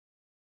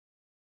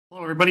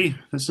Hello, everybody.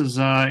 This is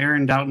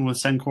Aaron Doughten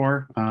with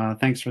Sencore.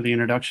 Thanks for the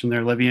introduction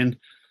there, Livian.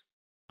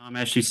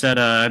 As she said,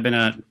 I've been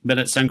at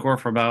Sencore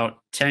for about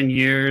 10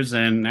 years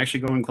and actually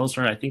going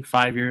closer, I think,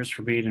 5 years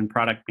for being in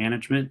product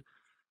management.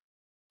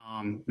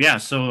 Yeah,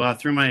 so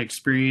through my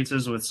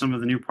experiences with some of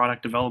the new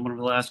product development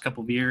over the last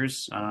couple of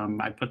years,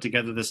 I put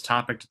together this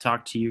topic to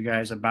talk to you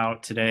guys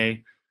about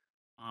today,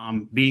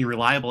 being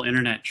reliable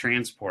internet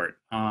transport.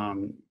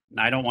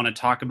 I don't want to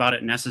talk about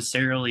it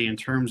necessarily in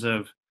terms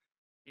of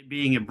it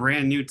being a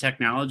brand new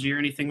technology or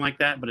anything like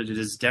that, but it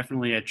is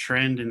definitely a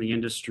trend in the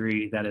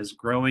industry that is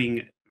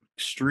growing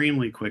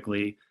extremely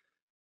quickly,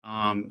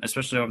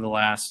 especially over the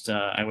last,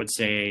 I would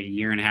say, a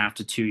year and a half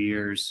to 2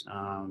 years.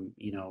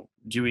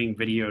 Doing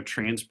video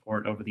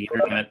transport over the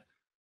internet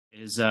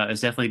is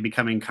definitely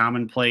becoming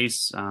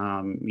commonplace.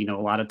 A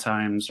lot of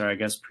times, or I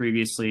guess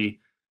previously,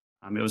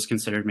 it was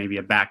considered maybe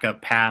a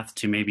backup path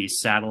to maybe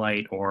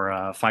satellite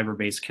or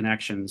fiber-based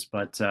connections,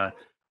 but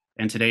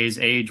in today's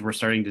age, we're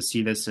starting to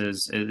see this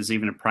as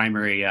even a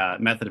primary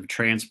method of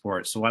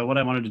transport. So what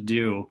I wanted to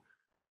do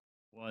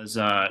was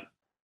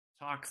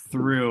talk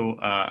through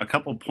a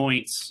couple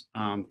points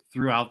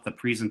throughout the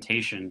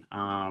presentation.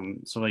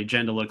 So the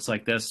agenda looks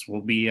like this.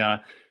 We'll be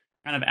kind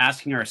of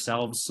asking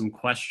ourselves some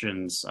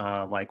questions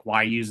like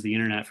why use the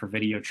internet for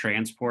video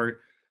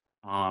transport?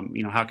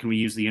 How can we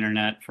use the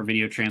internet for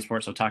video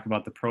transport? So talk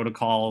about the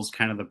protocols,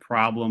 kind of the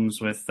problems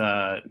with,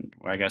 I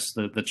guess,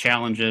 the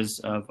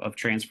challenges of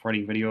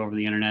transporting video over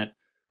the internet.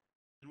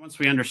 And once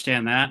we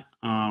understand that,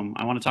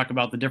 I want to talk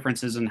about the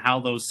differences in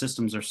how those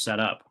systems are set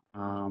up.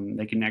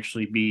 They can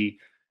actually be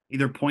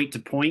either point to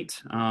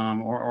point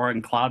or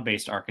in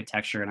cloud-based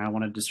architecture. And I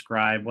want to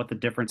describe what the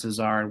differences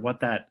are, what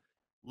that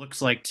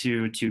looks like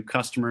to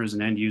customers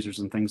and end users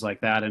and things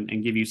like that,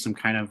 and give you some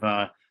kind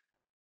of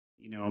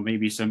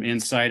maybe some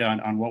insight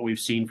on what we've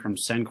seen from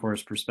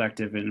Sencore's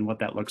perspective and what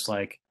that looks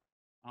like.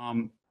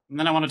 And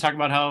then I want to talk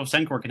about how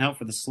Sencore can help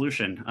for the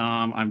solution.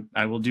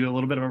 I will do a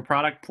little bit of a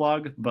product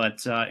plug,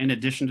 but in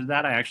addition to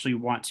that, I actually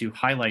want to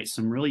highlight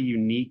some really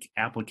unique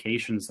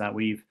applications that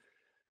we've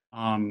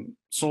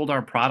sold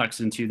our products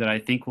into that I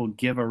think will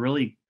give a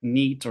really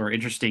neat or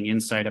interesting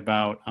insight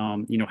about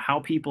how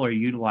people are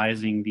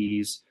utilizing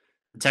these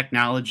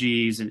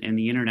technologies and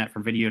the internet for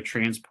video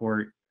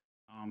transport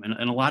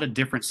and a lot of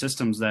different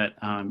systems that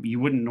you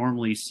wouldn't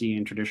normally see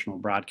in traditional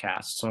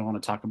broadcasts. So I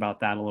want to talk about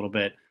that a little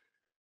bit.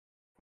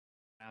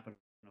 The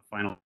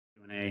final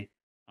Q&A.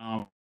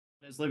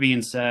 As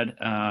Livian said,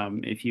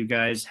 if you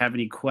guys have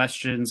any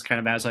questions kind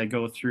of as I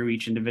go through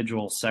each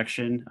individual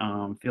section,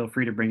 feel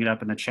free to bring it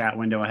up in the chat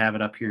window. I have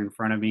it up here in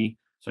front of me,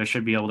 so I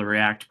should be able to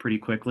react pretty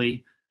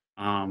quickly.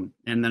 And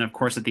then, of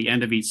course, at the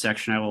end of each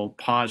section, I will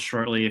pause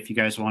shortly if you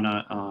guys want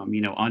to,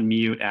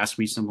 unmute, ask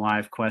me some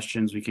live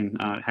questions. We can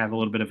have a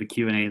little bit of a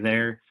Q&A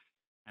there.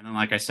 And then,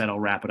 like I said, I'll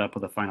wrap it up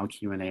with a final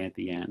Q&A at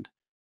the end.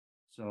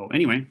 So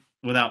anyway,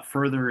 without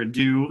further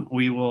ado,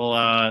 we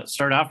will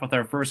start off with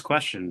our first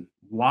question.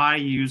 Why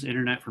use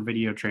internet for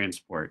video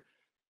transport?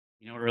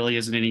 It really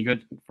isn't any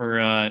good for,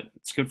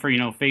 it's good for,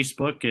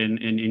 Facebook and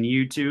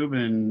YouTube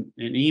and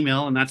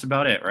email, and that's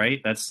about it, right?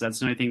 That's the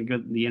only thing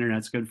good the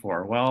internet's good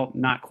for. Well,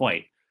 not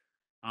quite.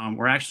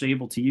 We're actually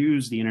able to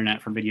use the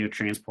internet for video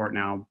transport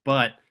now,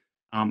 but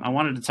I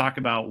wanted to talk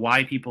about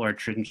why people are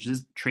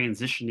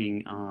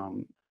transitioning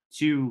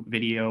to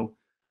video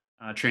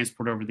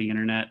transport over the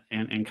internet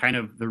and kind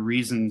of the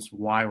reasons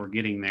why we're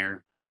getting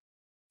there.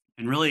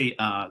 And really,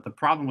 the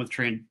problem with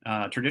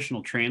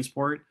traditional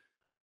transport,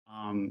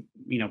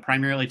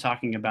 primarily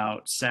talking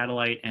about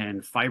satellite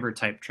and fiber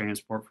type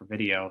transport for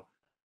video,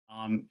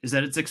 is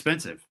that it's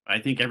expensive. I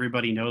think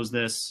everybody knows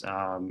this.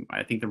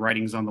 I think the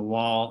writing's on the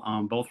wall,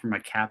 both from a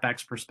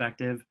capex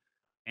perspective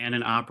and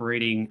an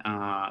operating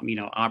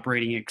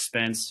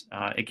expense.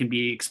 It can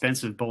be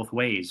expensive both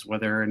ways,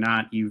 whether or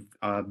not you've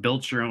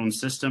built your own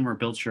system or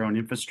built your own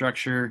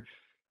infrastructure.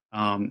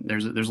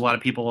 There's a lot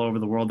of people all over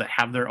the world that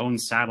have their own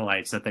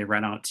satellites that they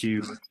rent out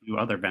to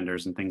other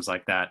vendors and things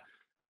like that.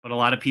 But a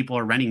lot of people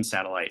are renting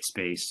satellite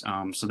space,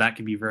 so that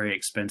can be very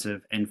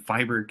expensive. And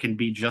fiber can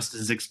be just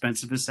as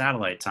expensive as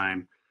satellite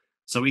time.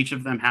 So each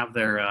of them have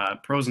their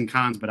pros and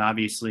cons, but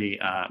obviously,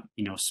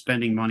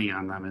 spending money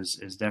on them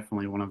is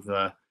definitely one of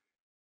the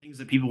things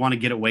that people want to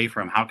get away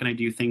from. How can I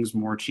do things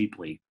more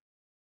cheaply?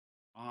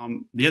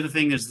 The other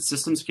thing is the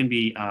systems can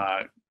be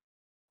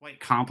quite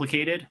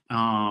complicated.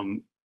 What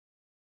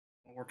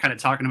we're kind of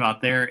talking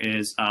about there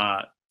is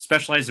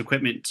specialized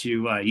equipment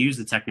to use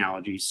the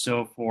technology.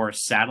 So for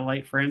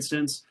satellite, for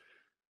instance,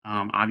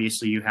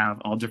 obviously you have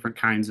all different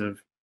kinds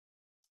of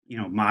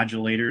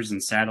modulators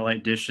and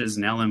satellite dishes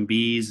and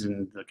LMBs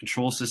and the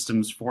control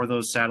systems for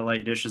those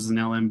satellite dishes and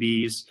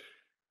LMBs,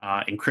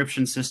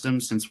 encryption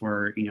systems. Since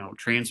we're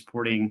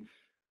transporting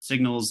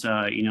signals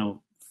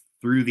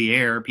through the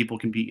air, people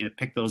can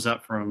pick those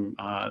up from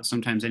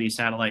sometimes any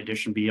satellite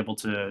dish and be able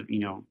to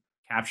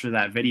capture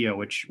that video,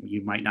 which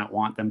you might not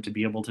want them to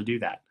be able to do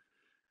that.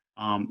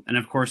 And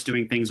of course,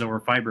 doing things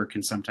over fiber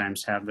can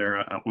sometimes have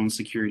their own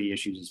security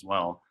issues as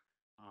well.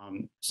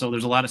 So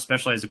there's a lot of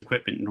specialized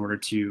equipment in order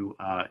to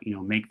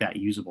make that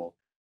usable.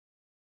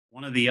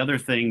 One of the other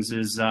things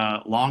is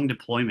long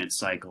deployment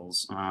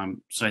cycles.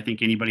 So I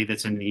think anybody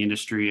that's in the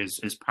industry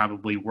is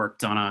probably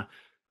worked on a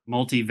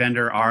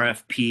multi-vendor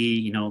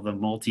RFP, the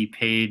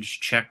multi-page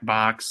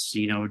checkbox,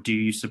 do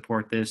you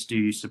support this? Do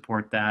you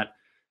support that?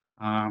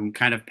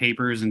 Kind of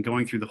papers, and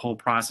going through the whole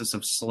process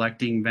of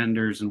selecting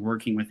vendors and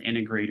working with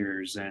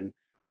integrators, and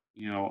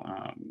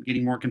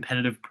getting more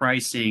competitive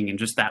pricing, and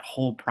just that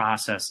whole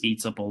process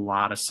eats up a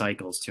lot of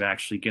cycles to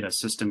actually get a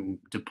system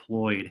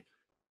deployed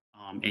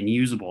and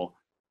usable.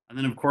 And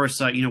then, of course,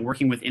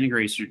 working with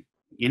integrators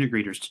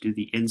to do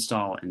the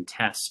install and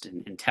test,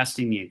 and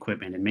testing the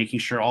equipment, and making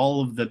sure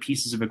all of the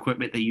pieces of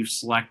equipment that you've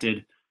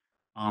selected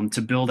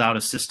to build out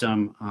a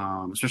system,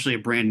 especially a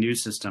brand new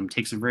system,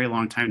 takes a very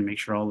long time to make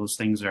sure all those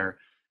things are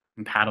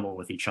compatible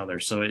with each other.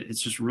 So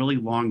it's just really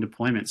long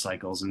deployment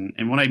cycles.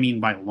 And what I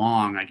mean by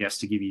long, I guess,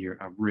 to give you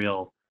a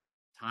real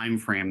time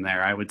frame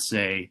there, I would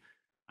say,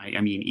 I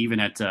mean, even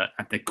at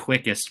the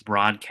quickest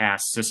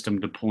broadcast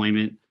system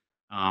deployment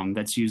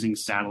that's using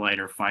satellite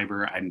or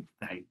fiber,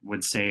 I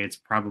would say it's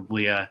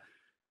probably a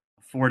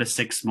 4 to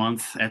 6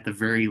 month at the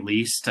very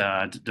least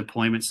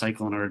deployment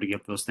cycle in order to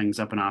get those things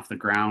up and off the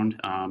ground.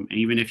 And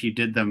even if you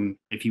did them,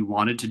 if you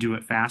wanted to do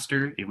it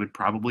faster, it would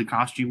probably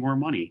cost you more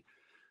money.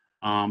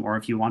 Or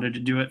if you wanted to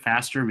do it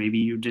faster, maybe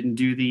you didn't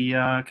do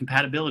the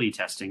compatibility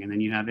testing, and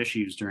then you have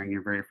issues during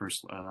your very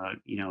first,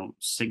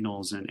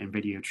 signals and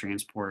video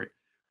transport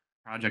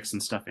projects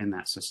and stuff in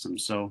that system.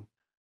 So,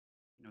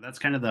 that's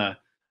kind of those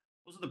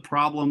are the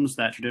problems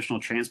that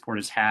traditional transport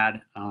has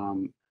had.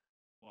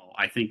 Well,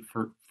 I think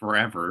for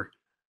forever.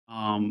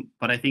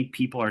 But I think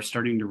people are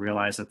starting to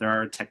realize that there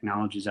are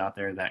technologies out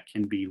there that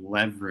can be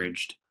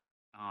leveraged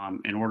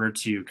in order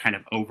to kind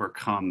of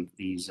overcome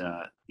these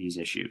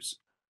issues.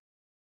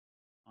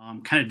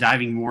 Kind of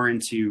diving more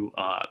into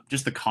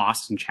just the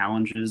costs and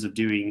challenges of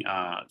doing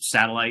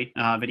satellite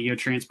video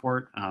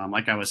transport.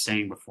 Like I was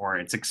saying before,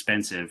 it's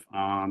expensive.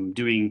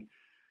 Doing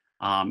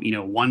 1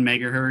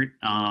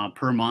 megahertz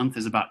per month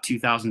is about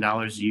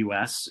 $2,000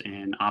 US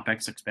in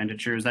OpEx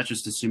expenditures. That's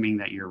just assuming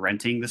that you're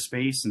renting the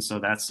space, and so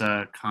that's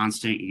a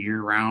constant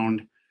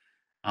year-round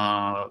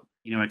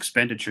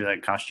expenditure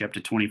that costs you up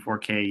to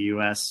 24K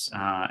US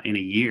in a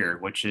year,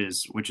 which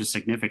is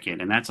significant,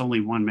 and that's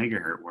only 1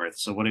 megahertz worth.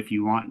 So what if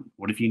you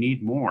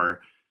need more,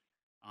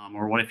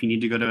 or what if you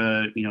need to go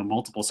to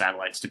multiple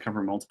satellites to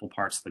cover multiple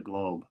parts of the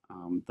globe?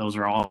 Those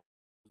are all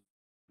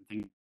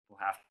things we'll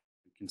have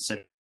to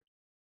consider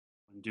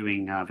when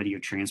doing video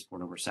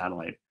transport over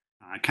satellite.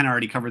 I kind of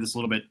already covered this a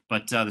little bit,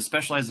 but the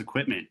specialized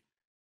equipment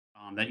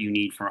that you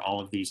need for all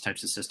of these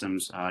types of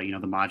systems,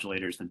 the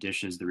modulators, the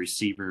dishes, the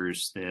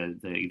receivers, the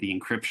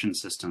encryption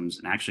systems,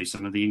 and actually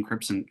some of the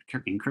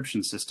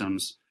encryption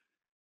systems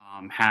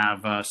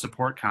have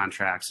support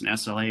contracts and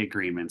SLA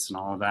agreements and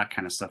all of that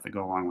kind of stuff that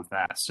go along with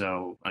that.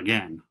 So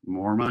again,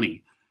 more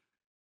money.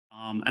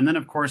 And then,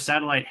 of course,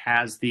 satellite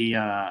has the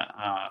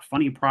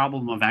funny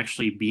problem of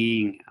actually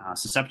being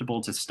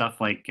susceptible to stuff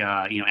like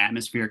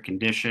atmospheric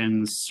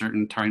conditions.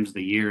 Certain times of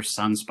the year,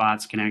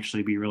 sunspots can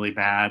actually be really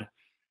bad.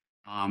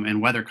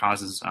 And weather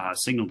causes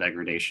signal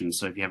degradation.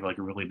 So if you have like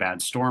a really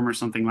bad storm or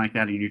something like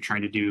that, and you're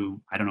trying to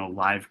do, I don't know,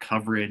 live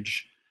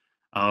coverage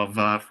of,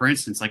 for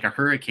instance, like a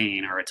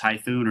hurricane or a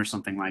typhoon or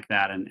something like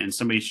that, and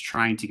somebody's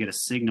trying to get a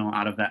signal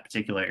out of that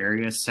particular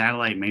area,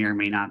 satellite may or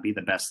may not be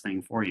the best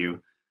thing for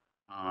you,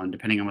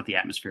 depending on what the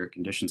atmospheric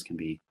conditions can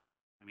be.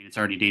 I mean, it's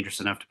already dangerous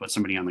enough to put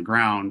somebody on the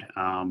ground,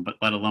 but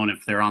let alone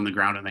if they're on the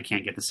ground and they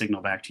can't get the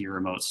signal back to your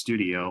remote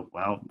studio,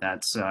 well,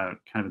 that's kind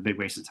of a big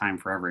waste of time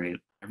for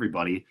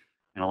everybody,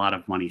 and a lot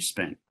of money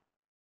spent.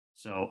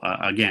 So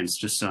again, it's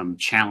just some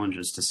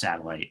challenges to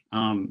satellite.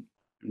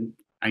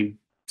 I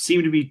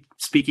seem to be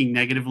speaking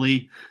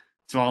negatively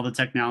to all the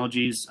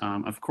technologies.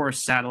 Of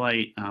course,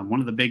 satellite.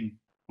 One of the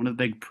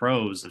big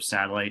pros of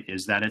satellite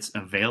is that it's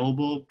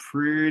available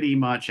pretty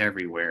much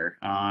everywhere.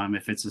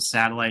 If it's a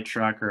satellite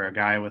truck or a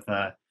guy with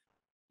a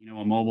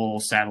mobile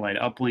satellite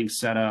uplink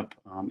setup,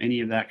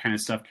 any of that kind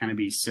of stuff kind of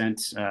be sent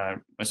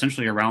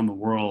essentially around the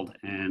world,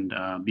 and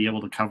be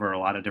able to cover a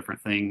lot of different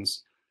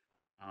things,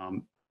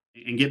 um,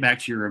 and get back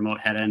to your remote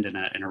head end in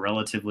a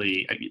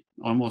relatively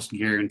almost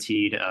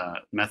guaranteed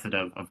method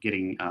of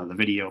getting the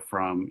video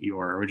from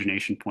your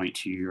origination point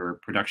to your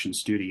production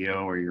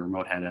studio or your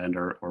remote head end,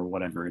 or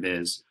whatever it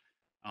is.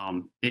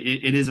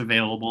 It is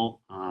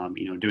available.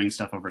 Doing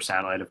stuff over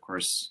satellite, of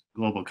course,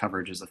 global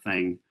coverage is a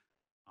thing.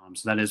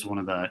 So that is one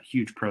of the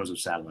huge pros of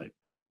satellite.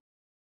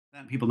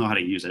 That people know how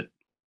to use it.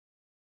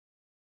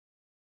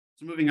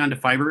 So moving on to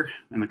fiber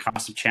and the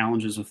cost of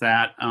challenges with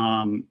that.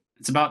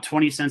 It's about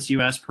 20 cents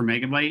US per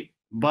megabyte.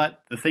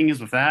 But the thing is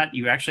with that,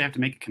 you actually have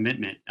to make a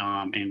commitment,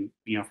 and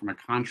from a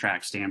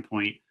contract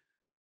standpoint,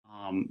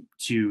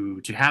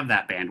 to have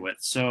that bandwidth.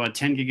 So a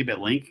 10 gigabit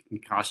link can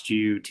cost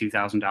you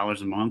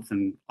 $2,000 a month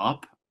and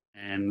up,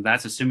 and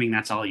that's assuming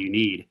that's all you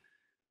need.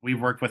 We've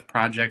worked with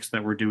projects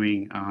that were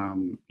doing,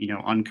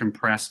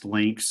 uncompressed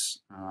links.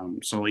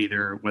 So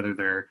either whether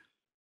they're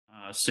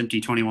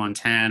SMPTE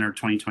 2110 or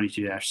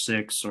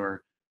 2022-6,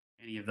 or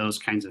any of those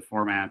kinds of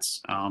formats,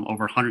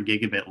 over 100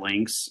 gigabit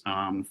links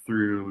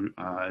through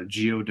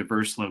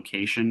geodiverse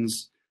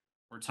locations.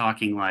 We're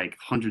talking like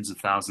hundreds of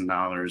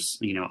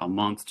 $1,000s, a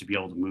month to be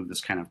able to move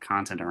this kind of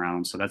content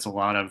around. So that's a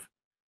lot of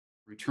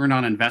return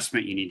on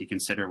investment you need to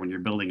consider when you're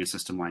building a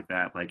system like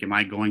that. Like, am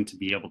I going to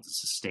be able to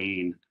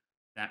sustain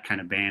that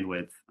kind of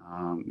bandwidth,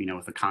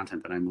 with the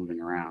content that I'm moving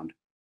around?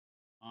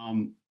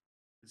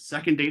 The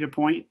second data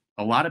point,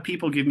 a lot of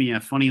people give me a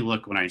funny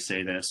look when I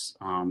say this,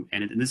 and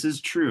this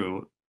is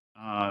true.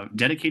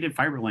 Dedicated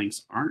fiber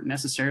links aren't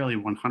necessarily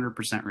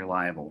 100%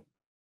 reliable.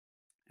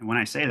 And when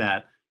I say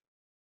that,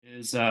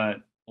 is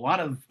a lot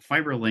of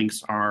fiber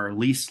links are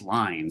leased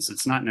lines.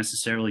 It's not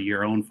necessarily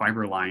your own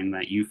fiber line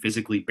that you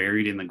physically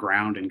buried in the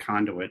ground and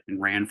conduit and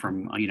ran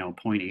from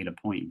point A to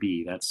point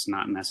B. That's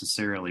not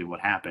necessarily what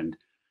happened.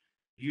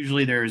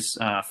 Usually there's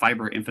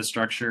fiber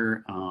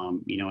infrastructure,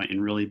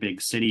 in really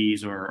big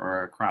cities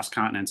or across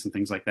continents and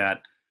things like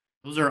that.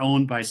 Those are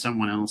owned by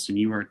someone else, and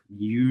you are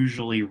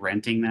usually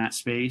renting that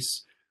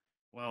space.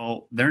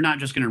 Well, they're not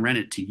just going to rent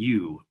it to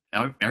you.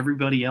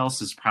 Everybody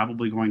else is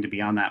probably going to be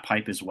on that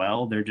pipe as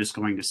well. They're just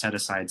going to set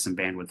aside some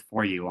bandwidth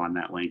for you on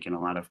that link in a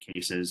lot of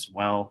cases.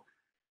 Well,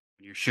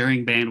 when you're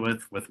sharing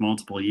bandwidth with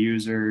multiple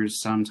users,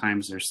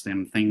 sometimes there's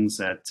some things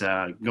that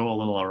go a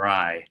little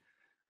awry.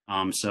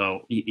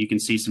 So you can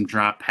see some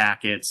dropped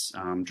packets,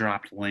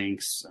 dropped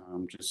links,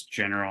 just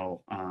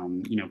general,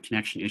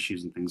 connection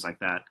issues and things like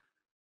that.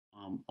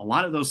 A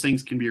lot of those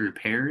things can be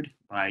repaired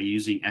by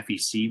using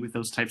FEC with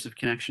those types of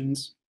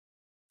connections.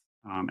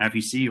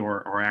 FEC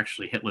or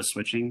actually hitless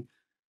switching.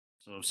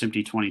 So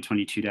SMPTE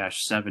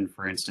 2022-7,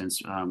 for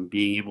instance,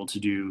 being able to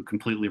do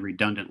completely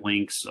redundant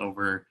links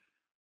over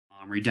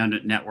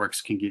redundant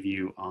networks can give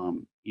you,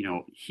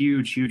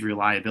 huge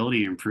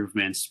reliability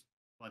improvements.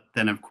 But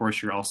then, of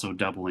course, you're also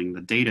doubling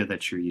the data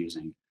that you're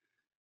using.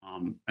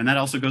 And that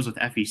also goes with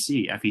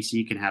FEC.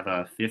 FEC can have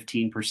a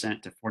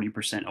 15% to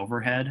 40%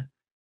 overhead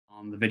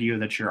on the video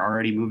that you're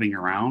already moving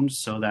around.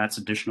 So that's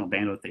additional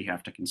bandwidth that you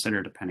have to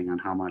consider depending on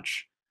how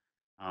much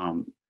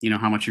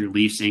how much you're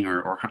leasing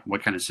or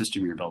what kind of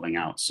system you're building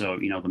out. So,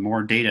 the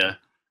more data,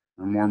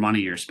 the more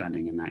money you're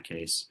spending in that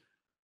case.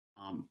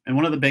 And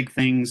one of the big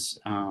things,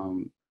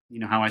 how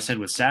I said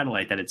with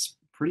satellite, that it's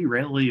pretty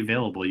readily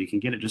available. You can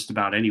get it just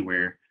about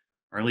anywhere,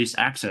 or at least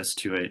access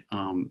to it.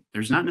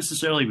 There's not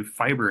necessarily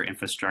fiber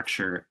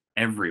infrastructure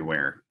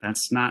everywhere.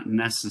 That's not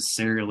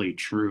necessarily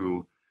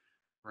true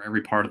for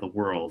every part of the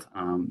world.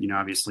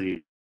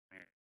 Obviously,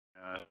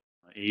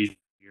 Asia,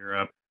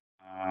 Europe,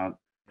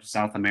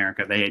 South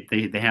America,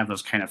 they have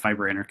those kind of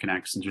fiber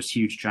interconnects and just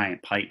huge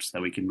giant pipes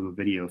that we can move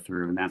video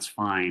through, and that's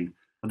fine.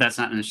 But that's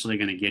not necessarily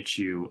going to get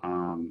you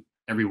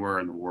everywhere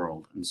in the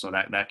world, and so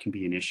that can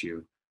be an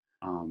issue.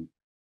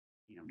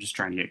 Just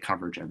trying to get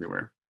coverage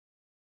everywhere.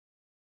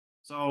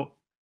 So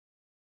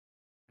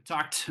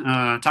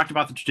I talked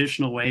about the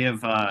traditional way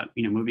of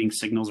moving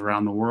signals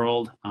around the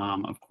world.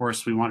 Of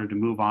course, we wanted to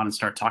move on and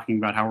start talking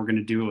about how we're going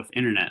to do it with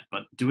internet,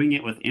 but doing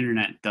it with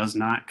internet does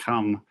not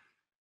come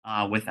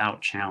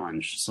without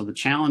challenge. So the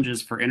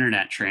challenges for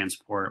internet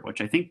transport, which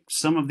I think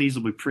some of these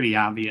will be pretty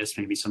obvious,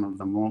 maybe some of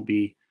them won't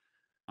be.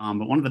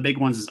 But one of the big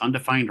ones is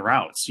undefined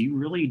routes. You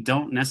really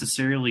don't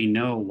necessarily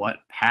know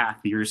what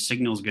path your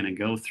signal is going to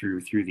go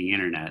through the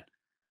internet.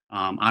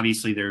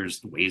 Obviously,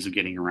 there's ways of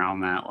getting around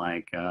that,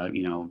 like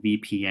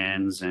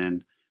VPNs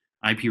and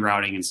IP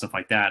routing and stuff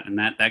like that, and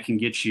that can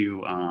get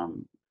you,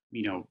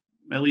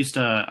 at least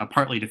a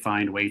partly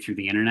defined way through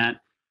the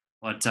internet.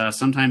 But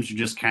sometimes you're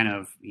just kind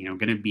of,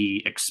 going to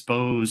be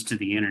exposed to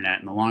the internet,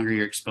 and the longer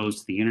you're exposed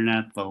to the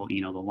internet, the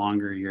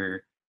longer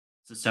you're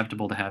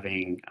susceptible to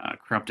having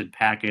corrupted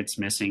packets,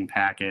 missing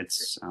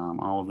packets,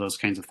 all of those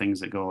kinds of things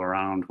that go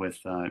around with,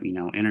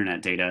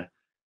 internet data.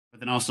 But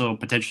then also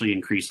potentially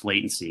increased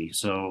latency.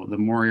 So the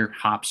more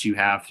hops you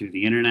have through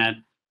the internet,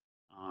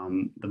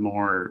 the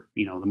more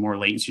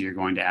latency you're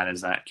going to add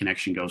as that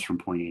connection goes from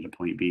point A to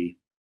point B.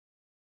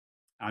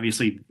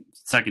 Obviously,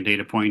 second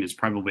data point is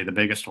probably the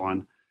biggest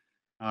one.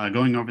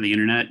 Going over the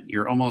internet,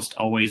 you're almost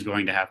always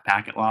going to have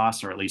packet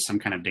loss or at least some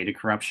kind of data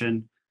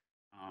corruption.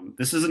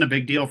 This isn't a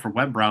big deal for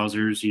web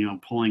browsers,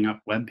 pulling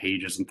up web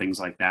pages and things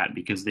like that,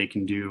 because they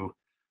can do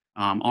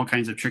all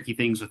kinds of tricky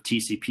things with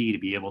TCP to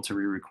be able to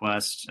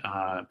re-request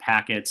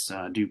packets,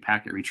 do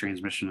packet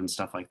retransmission and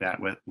stuff like that.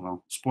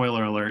 Well,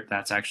 spoiler alert,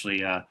 that's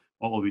actually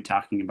what we'll be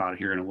talking about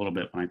here in a little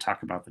bit when I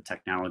talk about the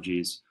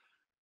technologies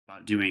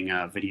about doing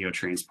video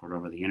transport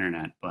over the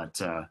internet.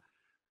 But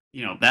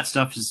that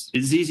stuff is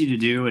easy to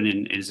do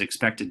and is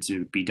expected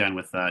to be done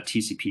with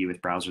TCP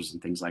with browsers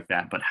and things like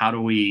that. But how do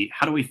we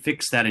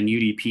fix that in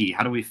UDP?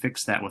 How do we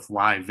fix that with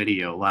live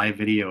video? Live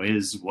video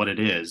is what it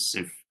is.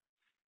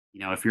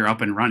 If you're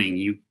up and running,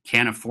 you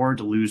can't afford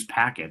to lose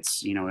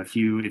packets. If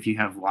you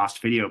have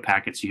lost video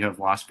packets, you have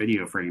lost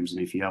video frames,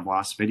 and if you have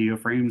lost video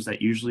frames,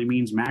 that usually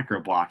means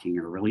macro blocking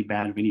or really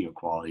bad video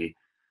quality.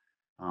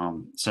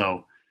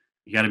 So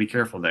you got to be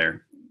careful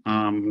there.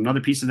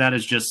 Another piece of that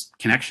is just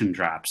connection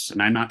drops,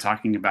 and I'm not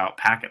talking about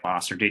packet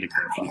loss or data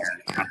corruption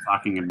here. I'm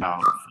talking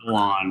about full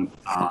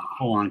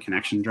on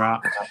connection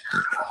drop.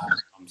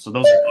 So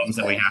those are things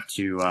that we have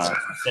to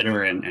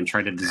consider and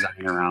try to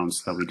design around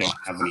so that we don't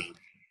have any,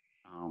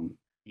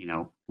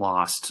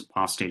 lost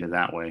data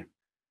that way.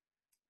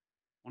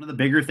 One of the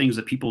bigger things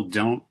that people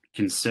don't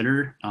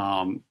consider,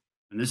 and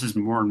this is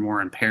more and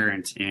more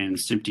apparent in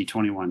SMPTE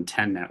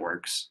 2110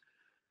 networks,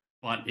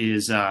 but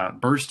is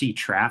bursty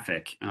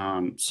traffic.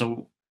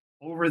 So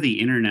over the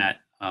internet,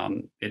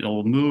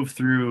 it'll move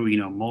through,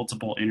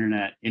 multiple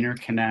internet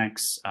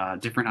interconnects,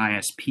 different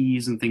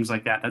ISPs and things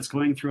like that. That's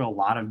going through a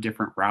lot of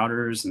different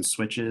routers and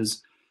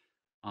switches.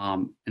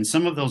 And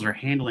some of those are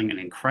handling an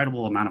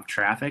incredible amount of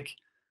traffic.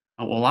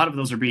 Well, a lot of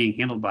those are being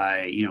handled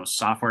by,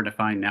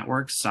 software-defined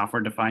networks.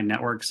 Software-defined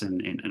networks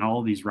and all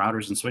of these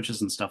routers and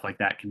switches and stuff like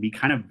that can be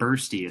kind of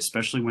bursty,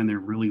 especially when they're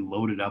really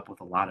loaded up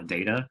with a lot of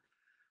data.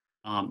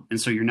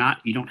 And so you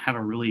don't have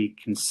a really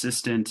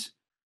consistent,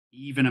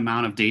 even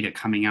amount of data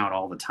coming out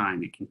all the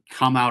time. It can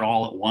come out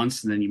all at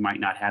once, and then you might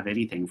not have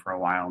anything for a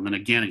while. And then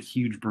again, a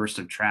huge burst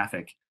of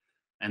traffic,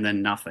 and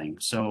then nothing.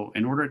 So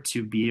in order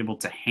to be able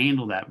to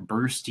handle that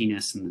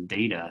burstiness in the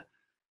data,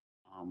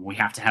 we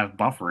have to have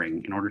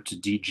buffering in order to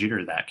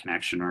de-jitter that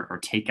connection or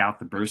take out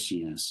the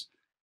burstiness.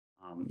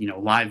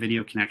 Live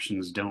video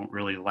connections don't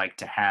really like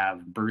to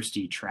have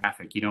bursty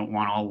traffic. You don't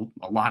want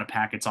a lot of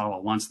packets all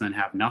at once and then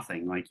have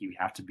nothing. Like, you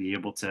have to be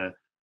able to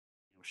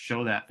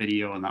show that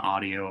video and the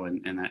audio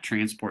and that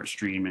transport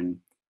stream and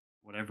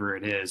whatever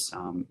it is,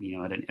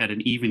 at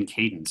an even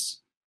cadence.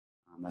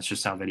 That's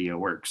just how video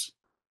works.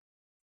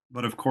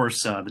 But of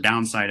course, the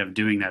downside of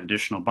doing that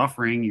additional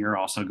buffering, you're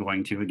also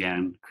going to,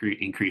 again,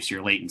 increase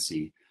your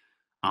latency.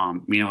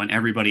 And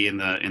everybody in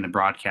the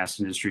broadcast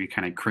industry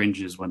kind of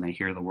cringes when they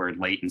hear the word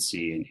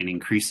latency and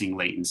increasing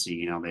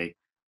latency.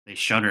 They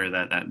shudder.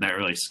 That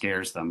really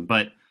scares them.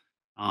 But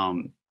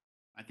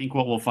I think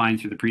what we'll find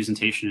through the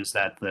presentation is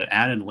that the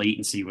added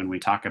latency when we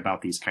talk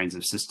about these kinds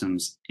of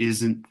systems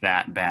isn't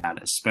that bad,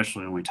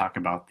 especially when we talk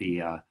about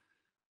the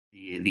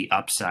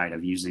upside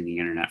of using the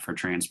internet for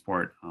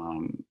transport.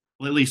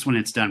 Well, at least when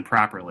it's done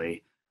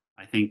properly,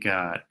 I think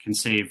can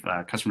save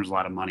customers a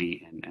lot of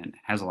money and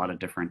has a lot of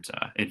different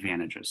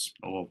advantages.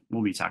 But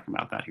we'll be talking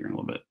about that here in a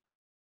little bit.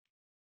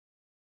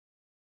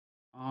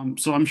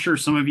 So I'm sure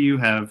some of you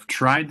have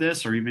tried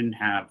this or even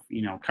have,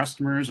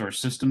 customers or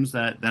systems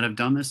that have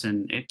done this,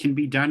 and it can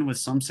be done with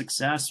some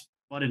success.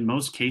 But in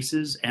most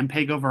cases,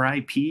 MPEG over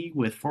IP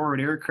with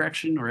forward error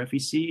correction or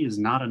FEC is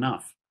not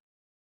enough.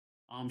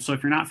 So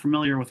if you're not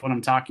familiar with what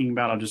I'm talking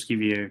about, I'll just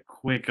give you a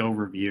quick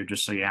overview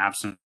just so you have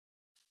some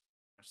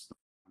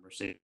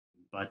conversation.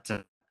 But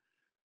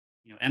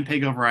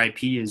MPEG over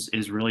IP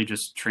is really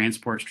just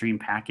transport stream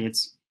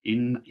packets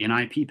in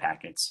IP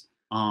packets.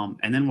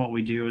 And then what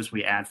we do is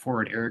we add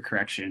forward error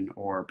correction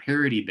or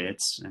parity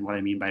bits. And what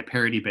I mean by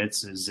parity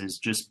bits is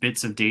just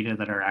bits of data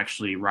that are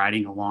actually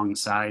riding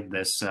alongside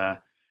this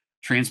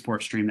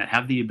transport stream that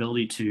have the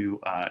ability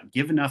to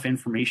give enough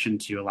information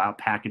to allow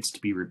packets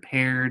to be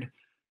repaired,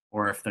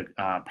 or if the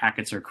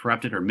packets are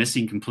corrupted or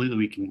missing completely,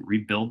 we can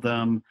rebuild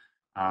them,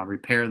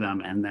 repair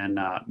them, and then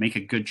make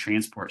a good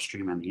transport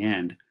stream on the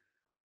end.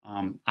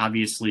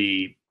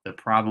 Obviously, the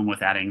problem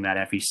with adding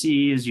that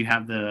FEC is you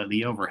have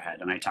the overhead,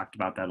 and I talked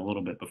about that a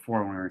little bit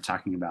before when we were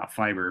talking about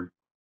fiber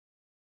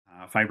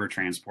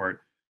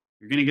transport.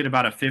 You're going to get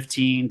about a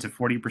 15 to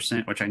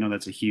 40%, which I know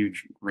that's a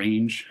huge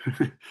range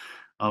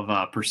of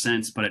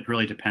percents, but it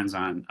really depends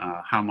on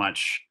how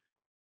much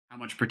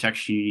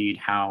protection you need,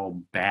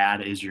 how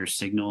bad is your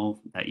signal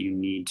that you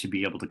need to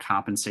be able to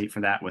compensate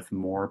for that with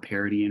more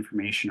parity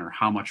information, or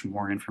how much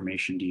more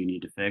information do you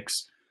need to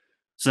fix.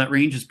 So that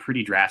ranges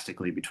pretty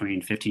drastically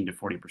between 15 to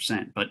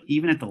 40%. But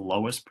even at the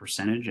lowest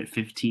percentage, at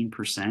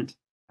 15%,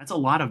 that's a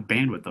lot of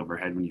bandwidth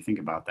overhead when you think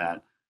about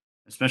that,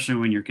 especially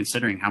when you're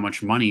considering how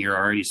much money you're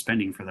already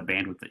spending for the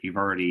bandwidth that you've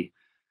already,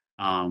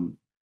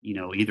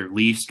 either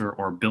leased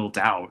or built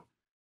out.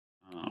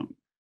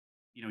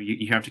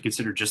 You have to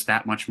consider just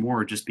that much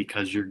more just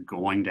because you're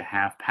going to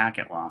have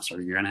packet loss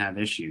or you're going to have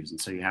issues. And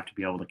so you have to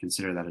be able to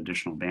consider that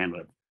additional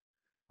bandwidth.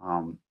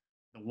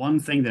 The one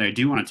thing that I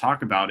do want to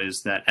talk about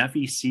is that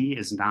FEC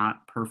is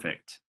not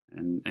perfect.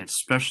 And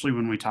especially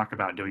when we talk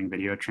about doing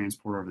video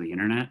transport over the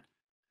internet,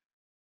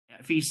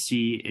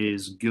 FEC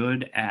is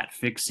good at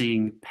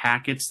fixing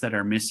packets that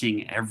are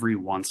missing every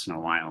once in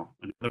a while.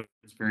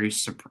 It's very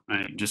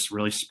just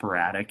really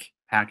sporadic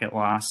packet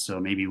loss. So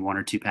maybe one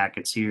or two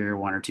packets here,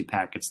 one or two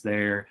packets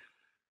there.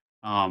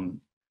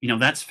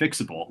 That's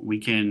fixable. We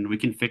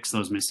can fix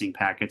those missing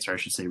packets, or I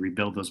should say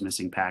rebuild those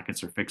missing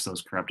packets or fix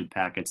those corrupted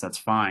packets. That's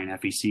fine.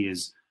 FEC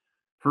is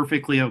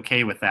perfectly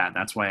okay with that.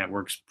 That's why it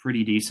works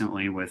pretty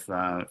decently with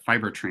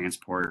fiber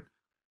transport.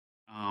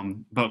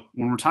 But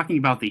when we're talking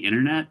about the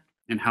internet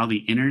and how the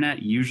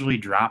internet usually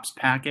drops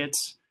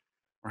packets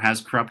or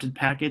has corrupted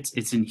packets,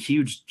 it's in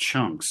huge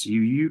chunks.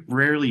 You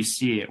rarely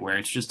see it where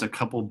it's just a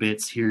couple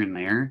bits here and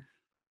there.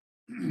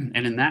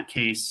 And in that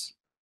case,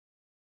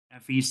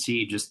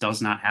 FEC just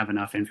does not have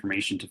enough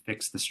information to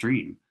fix the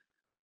stream.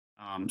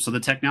 So the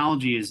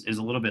technology is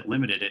a little bit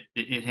limited.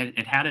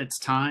 It had its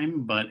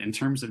time, but in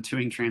terms of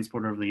doing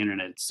transport over the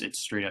internet, it's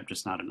straight up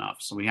just not enough.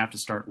 So we have to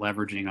start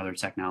leveraging other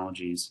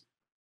technologies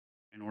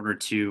in order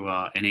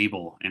to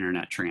enable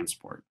internet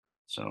transport.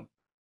 So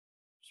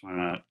just want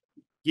to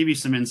give you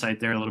some insight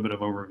there, a little bit of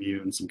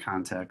overview and some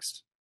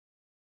context.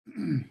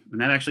 And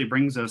that actually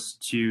brings us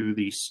to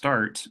the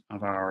start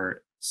of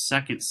our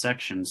second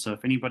section. So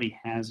if anybody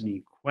has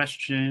any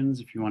questions,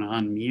 if you want to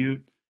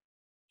unmute,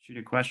 shoot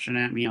a question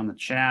at me on the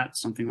chat,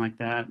 something like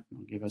that.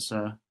 I'll give us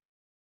a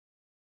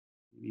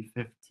maybe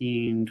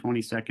 15,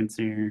 20 seconds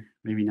here,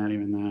 maybe not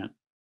even that.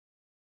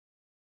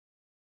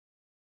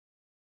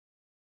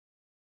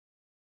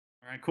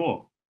 All right,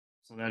 cool.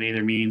 So that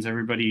either means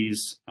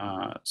everybody's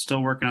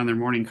still working on their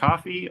morning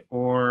coffee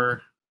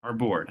or are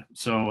bored.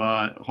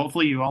 So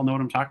hopefully you all know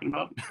what I'm talking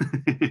about.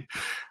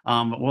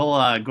 But we'll go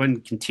ahead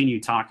and continue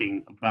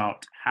talking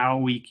about how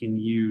we can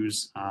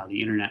use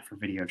the internet for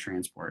video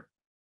transport.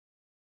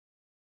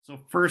 So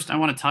first, I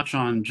want to touch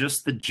on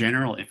just the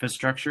general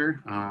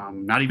infrastructure.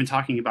 Not even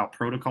talking about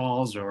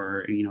protocols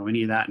or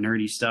any of that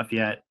nerdy stuff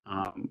yet.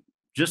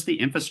 Just the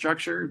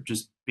infrastructure,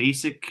 just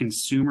basic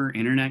consumer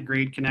internet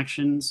grade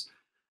connections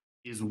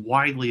is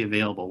widely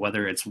available,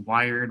 whether it's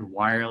wired,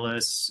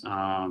 wireless.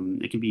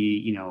 It can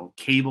be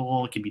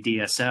cable, it can be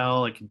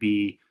DSL, it could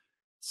be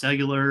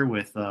cellular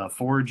with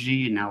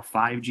 4G and now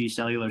 5G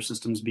cellular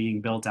systems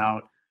being built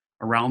out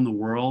around the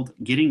world.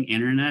 Getting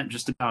internet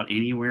just about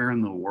anywhere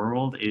in the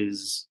world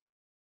is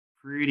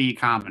pretty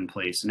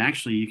commonplace. And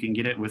actually, you can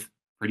get it with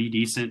pretty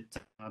decent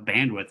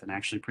bandwidth and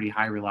actually pretty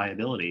high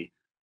reliability.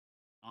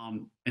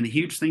 And the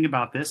huge thing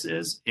about this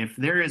is if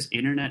there is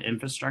internet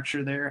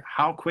infrastructure there,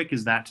 how quick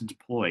is that to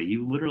deploy?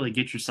 You literally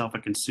get yourself a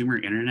consumer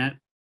internet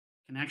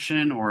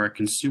connection or a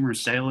consumer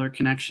cellular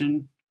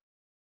connection,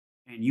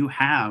 and you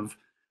have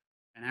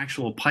an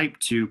actual pipe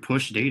to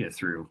push data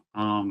through.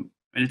 And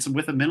it's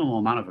with a minimal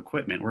amount of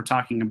equipment. We're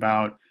talking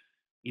about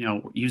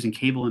using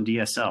cable and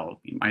DSL.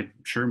 I'm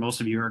sure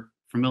most of you are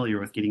familiar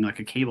with getting like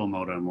a cable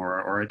modem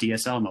or a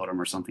DSL modem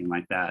or something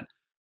like that.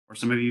 Or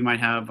some of you might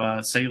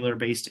have cellular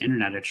based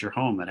internet at your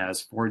home that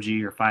has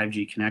 4G or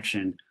 5G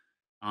connection.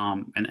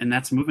 And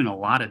that's moving a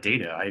lot of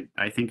data.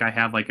 I think I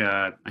have I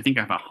think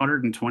I have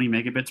 120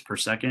 megabits per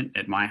second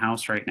at my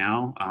house right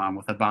now,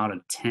 with about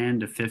a 10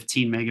 to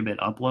 15 megabit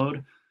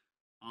upload.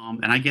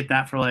 And I get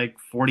that for like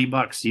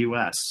 $40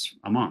 US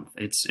a month.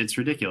 It's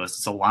ridiculous.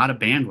 It's a lot of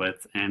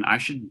bandwidth, and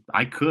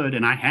I could,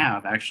 and I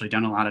have actually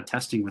done a lot of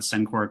testing with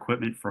Sencore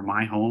equipment for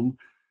my home,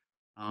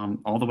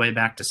 all the way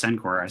back to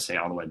Sencore. I say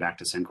all the way back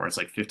to Sencore. It's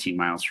like 15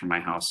 miles from my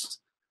house,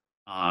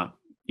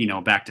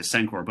 back to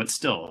Sencore. But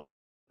still,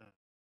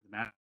 the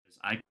matter is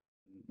I can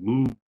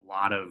move a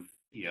lot of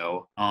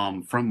video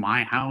from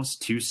my house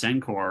to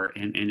Sencore,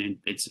 and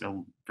it's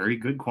a very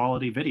good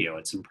quality video.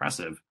 It's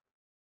impressive.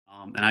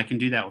 And I can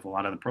do that with a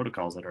lot of the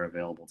protocols that are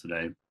available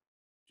today,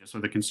 just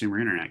with a consumer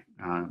internet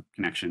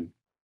connection.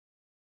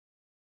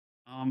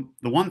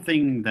 The one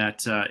thing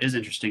that is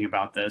interesting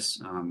about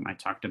this, I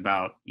talked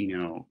about,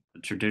 the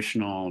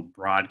traditional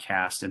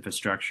broadcast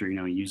infrastructure,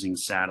 using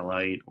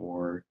satellite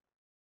or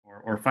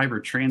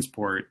fiber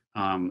transport.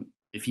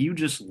 If you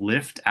just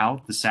lift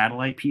out the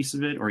satellite piece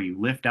of it, or you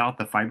lift out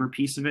the fiber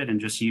piece of it,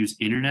 and just use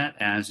internet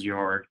as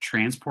your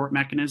transport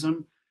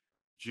mechanism,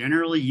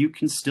 generally you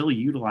can still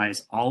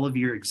utilize all of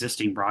your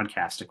existing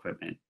broadcast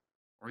equipment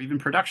or even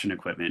production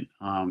equipment.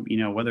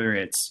 Whether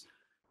it's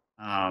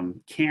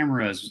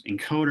cameras,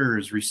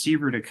 encoders,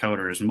 receiver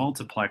decoders,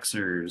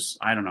 multiplexers,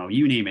 I don't know,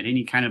 you name it,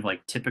 any kind of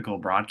like typical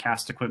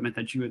broadcast equipment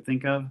that you would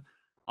think of.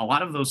 A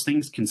lot of those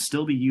things can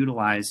still be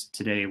utilized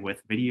today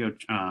with video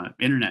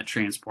internet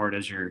transport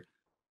as your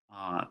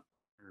uh,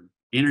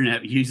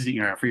 internet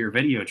using for your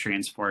video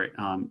transport.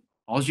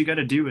 All you got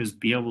to do is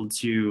be able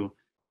to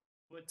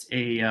put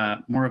a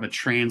more of a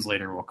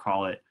translator, we'll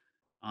call it,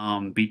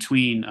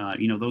 between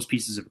those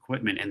pieces of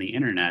equipment and the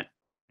internet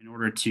in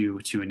order to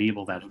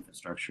enable that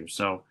infrastructure.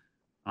 So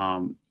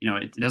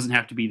it doesn't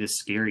have to be this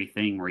scary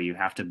thing where you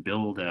have to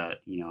build a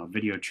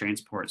video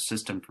transport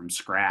system from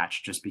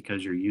scratch just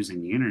because you're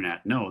using the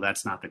internet. No,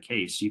 that's not the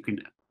case. You can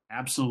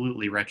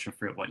absolutely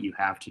retrofit what you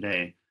have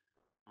today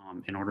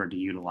in order to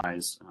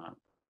utilize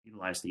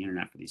the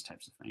internet for these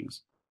types of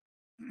things.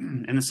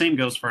 And the same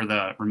goes for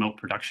the remote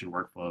production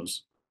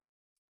workflows.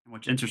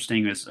 What's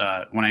interesting is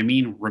when I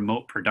mean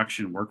remote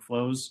production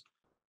workflows,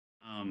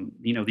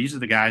 these are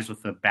the guys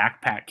with the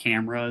backpack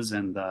cameras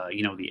and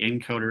the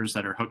encoders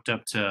that are hooked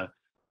up to,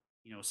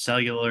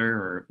 cellular,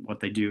 or what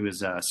they do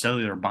is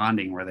cellular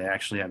bonding, where they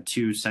actually have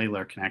two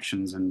cellular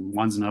connections and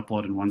one's an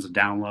upload and one's a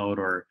download,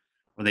 or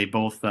where they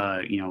both,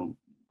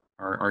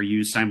 are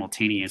used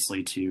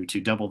simultaneously to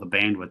double the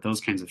bandwidth,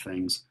 those kinds of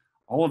things.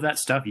 All of that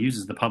stuff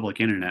uses the public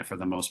internet for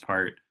the most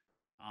part.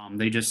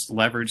 They just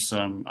leverage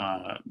some,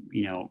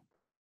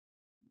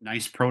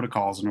 nice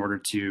protocols in order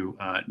to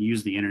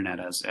use the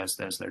internet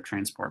as their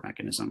transport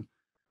mechanism.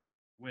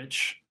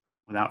 Which,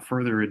 without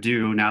further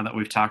ado, now that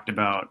we've talked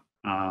about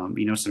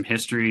some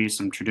history,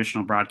 some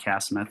traditional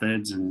broadcast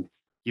methods, and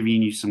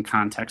giving you some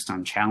context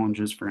on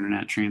challenges for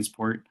internet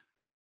transport,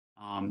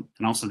 and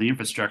also the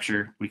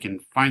infrastructure, we can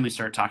finally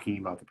start talking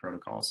about the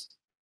protocols.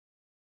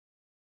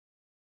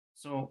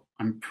 So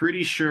I'm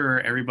pretty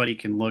sure everybody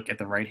can look at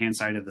the right hand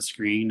side of the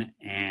screen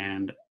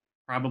and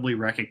probably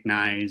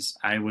recognize,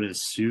 I would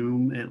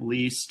assume, at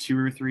least two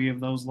or three of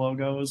those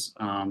logos.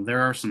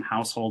 There are some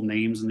household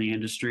names in the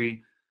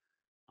industry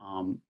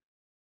um,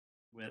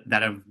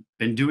 that have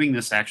been doing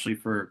this actually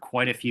for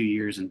quite a few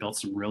years and built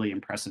some really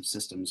impressive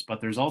systems.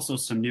 But there's also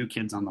some new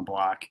kids on the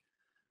block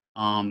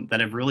that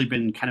have really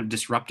been kind of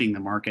disrupting the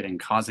market and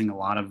causing a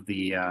lot of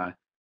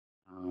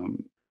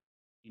um,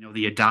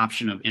 the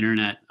adoption of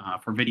internet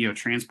for video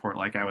transport,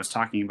 like I was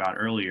talking about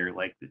earlier.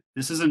 Like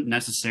this isn't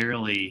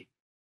necessarily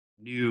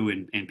new,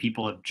 and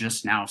people have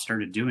just now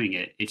started doing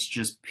it. It's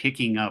just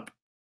picking up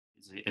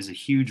as a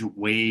huge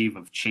wave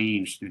of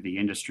change through the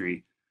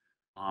industry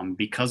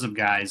because of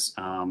guys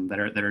that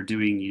are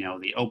doing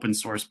the open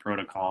source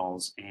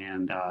protocols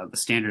and the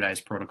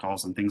standardized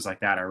protocols and things like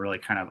that are really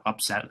kind of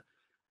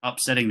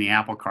upsetting the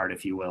apple cart,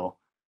 if you will.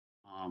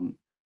 Um,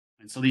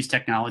 and so these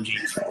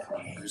technologies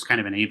are just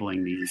kind of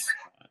enabling these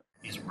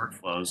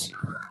workflows.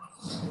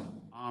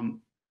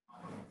 Um,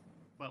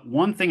 but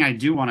one thing I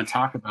do want to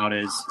talk about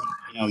is,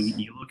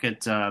 you look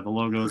at the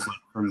logos like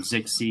from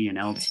Zixi and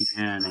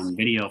LTN and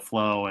Video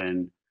Flow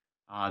and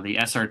the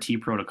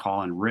SRT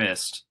protocol and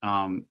RIST.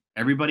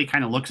 Everybody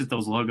kind of looks at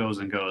those logos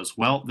and goes,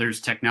 well, there's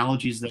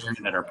technologies there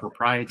that are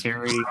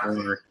proprietary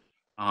or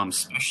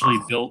specially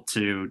built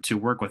to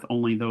work with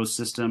only those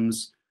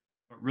systems.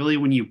 But really,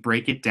 when you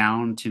break it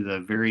down to the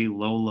very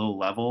low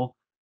level,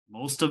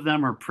 most of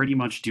them are pretty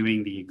much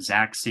doing the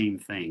exact same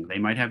thing. They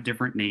might have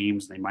different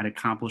names, they might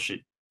accomplish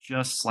it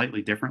just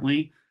slightly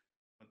differently.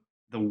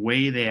 The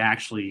way they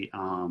actually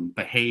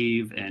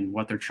behave and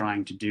what they're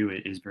trying to do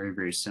is very,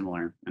 very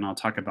similar. And I'll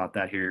talk about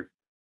that here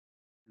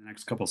in the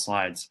next couple of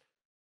slides.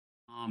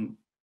 Um,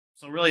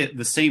 so really,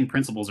 the same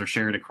principles are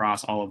shared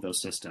across all of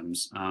those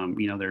systems.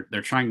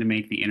 They're trying to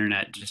make the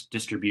internet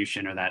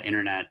distribution or that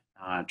internet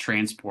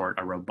transport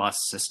a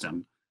robust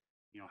system.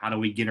 How do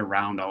we get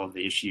around all of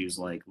the issues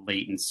like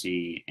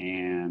latency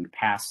and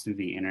pass through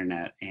the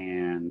internet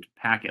and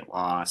packet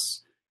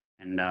loss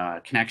and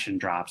connection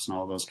drops and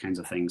all those kinds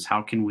of things?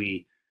 How can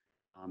we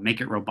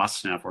make it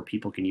robust enough where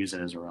people can use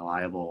it as a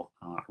reliable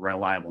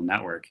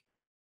network?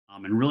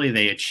 And really,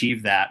 they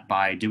achieve that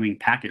by doing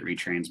packet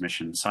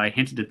retransmission. So I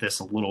hinted at this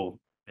a little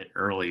bit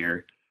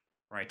earlier,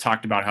 where I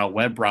talked about how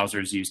web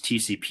browsers use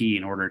TCP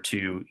in order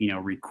to,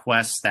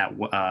 request that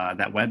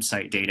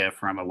website data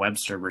from a web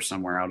server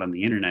somewhere out on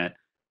the internet.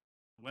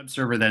 The web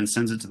server then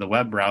sends it to the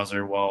web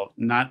browser. Well,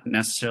 not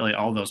necessarily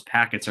all those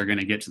packets are going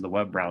to get to the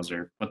web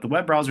browser, but the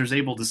web browser is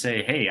able to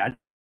say, "Hey,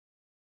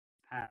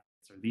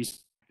 packets or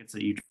these packets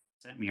that you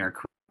sent me are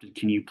corrupted.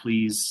 Can you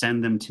please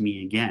send them to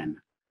me again?"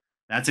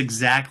 That's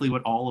exactly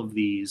what all of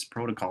these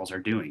protocols are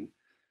doing,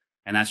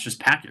 and that's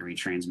just packet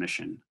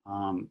retransmission.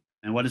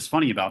 And what is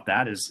funny about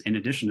that is, in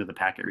addition to the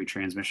packet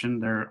retransmission,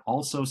 there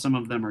also some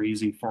of them are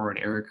using forward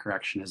error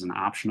correction as an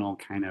optional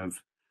kind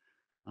of,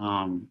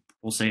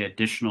 we'll say,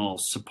 additional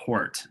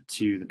support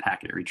to the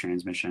packet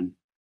retransmission.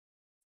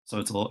 So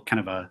it's a little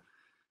kind of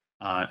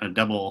a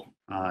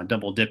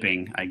double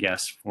dipping, I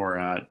guess,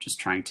 for just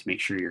trying to make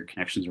sure your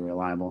connections are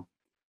reliable.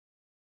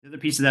 The other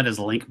piece of that is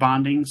link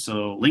bonding.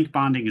 So link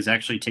bonding is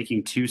actually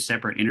taking two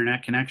separate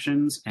internet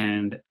connections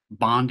and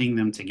bonding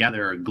them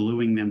together or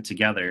gluing them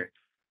together.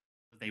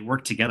 They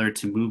work together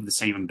to move the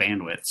same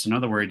bandwidth. So in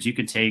other words, you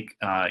could take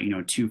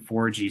two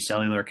 4G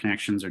cellular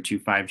connections or two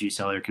 5G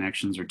cellular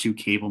connections or two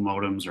cable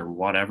modems or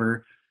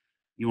whatever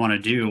you want to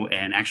do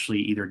and actually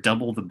either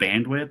double the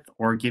bandwidth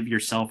or give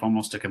yourself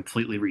almost a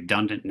completely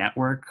redundant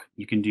network.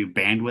 You can do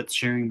bandwidth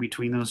sharing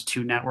between those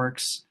two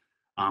networks.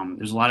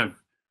 There's a lot of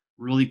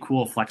really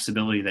cool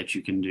flexibility that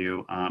you can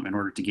do in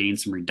order to gain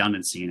some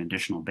redundancy and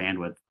additional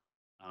bandwidth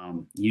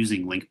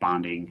using link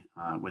bonding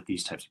with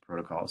these types of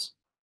protocols.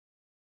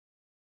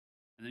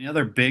 And the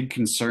other big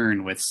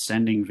concern with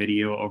sending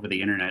video over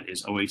the internet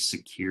is always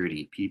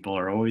security. People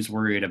are always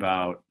worried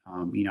about,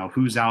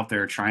 who's out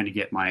there trying to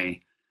get my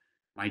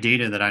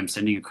data that I'm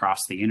sending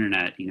across the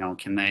internet.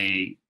 Can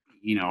they,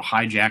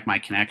 hijack my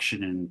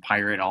connection and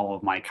pirate all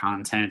of my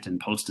content and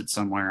post it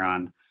somewhere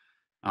on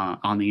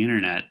the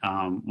internet?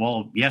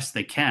 Well, yes,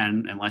 they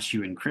can, unless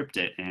you encrypt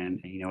it and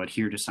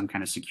adhere to some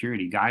kind of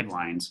security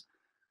guidelines.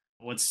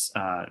 What's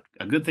a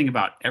good thing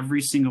about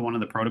every single one of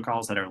the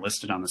protocols that are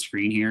listed on the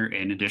screen here,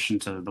 in addition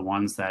to the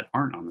ones that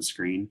aren't on the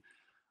screen,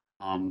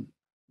 um,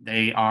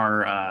 they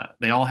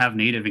all have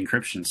native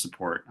encryption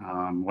support,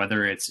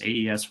 whether it's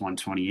AES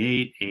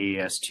 128,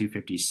 AES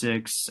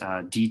 256,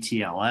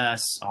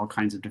 DTLS, all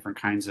kinds of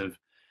different kinds of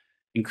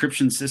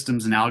encryption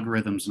systems and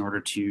algorithms in order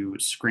to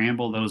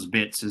scramble those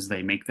bits as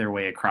they make their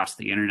way across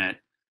the internet.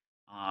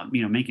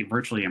 Make it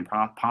virtually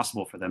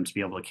impossible for them to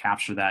be able to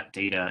capture that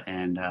data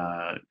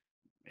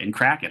and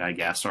crack it, I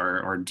guess,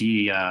 or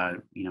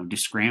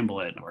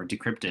descramble it or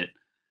decrypt it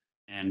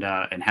and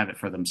have it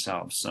for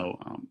themselves. So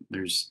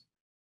it's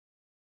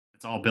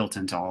all built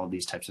into all of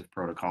these types of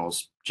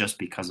protocols just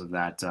because of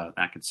that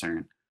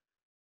concern.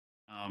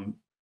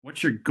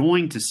 what you're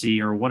going to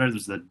see, or what are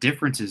the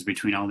differences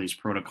between all these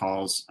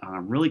protocols,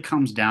 really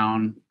comes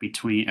down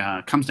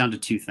to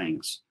two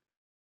things.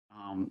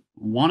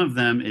 One of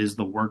them is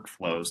the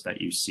workflows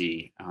that you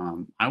see.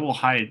 I will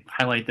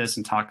highlight this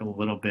and talk a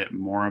little bit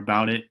more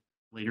about it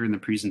later in the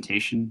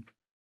presentation.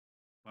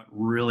 But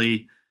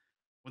really,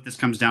 what this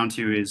comes down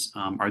to is,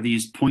 are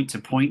these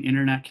point-to-point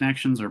internet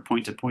connections or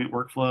point-to-point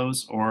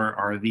workflows, or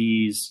are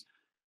these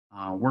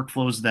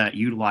workflows that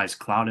utilize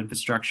cloud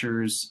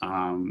infrastructures,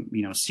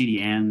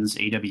 CDNs,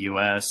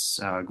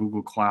 AWS,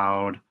 Google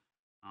Cloud,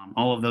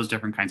 all of those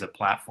different kinds of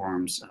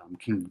platforms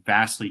can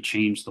vastly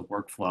change the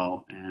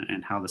workflow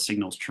and how the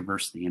signals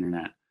traverse the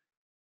internet.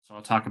 So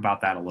I'll talk about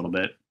that a little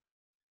bit.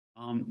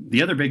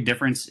 The other big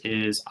difference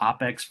is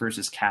OpEx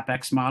versus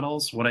CapEx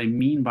models. What I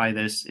mean by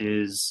this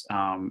is,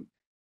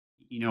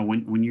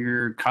 when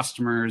your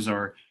customers,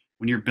 or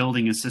when you're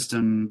building a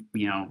system,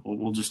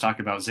 we'll just talk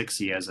about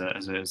Zixi as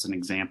an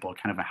example,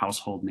 kind of a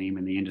household name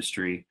in the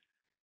industry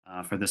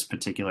for this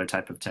particular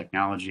type of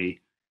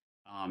technology.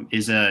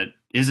 Is an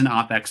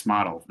OpEx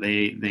model.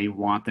 They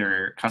want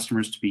their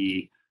customers to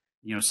be,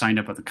 signed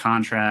up with a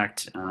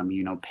contract,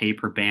 pay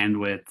per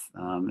bandwidth.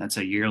 That's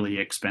a yearly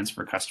expense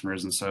for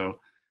customers, and so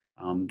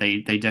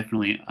they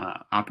definitely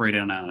operate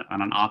on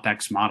an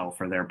OpEx model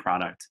for their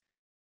product.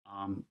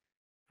 Um,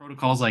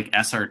 Protocols like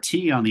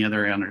SRT, on the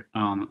other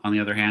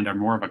hand, are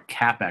more of a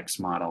CapEx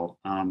model.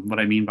 What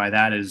I mean by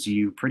that is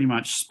you pretty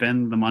much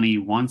spend the money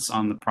once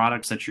on the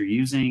products that you're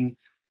using,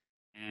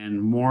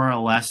 and more or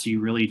less you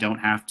really don't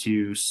have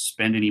to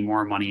spend any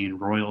more money in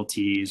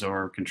royalties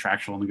or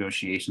contractual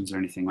negotiations or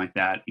anything like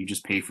that. You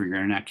just pay for your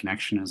internet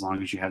connection. As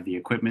long as you have the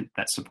equipment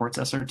that supports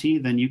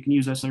SRT, then you can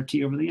use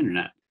SRT over the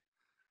internet.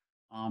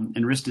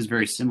 And Wrist is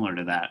very similar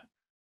to that.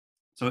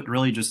 So it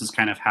really just is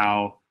kind of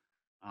how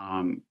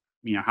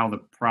how the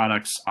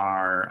products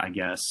are, I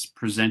guess,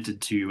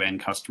 presented to end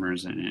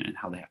customers, and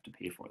how they have to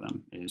pay for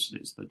them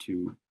is the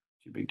two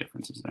big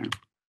differences there.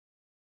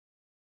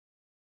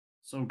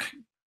 So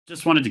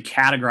just wanted to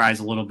categorize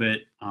a little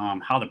bit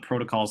how the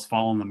protocols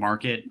fall in the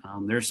market.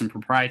 There's some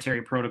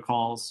proprietary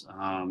protocols,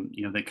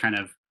 that kind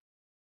of,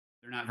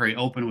 they're not very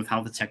open with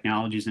how the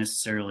technologies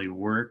necessarily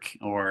work,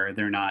 or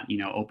they're not,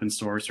 open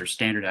source or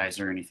standardized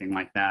or anything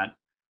like that.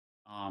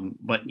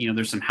 But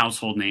there's some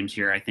household names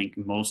here. I think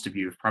most of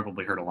you have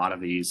probably heard a lot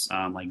of these,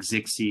 like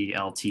Zixi,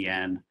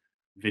 LTN,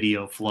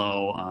 Video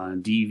Flow.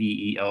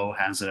 DVEO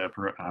has a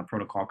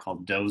protocol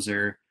called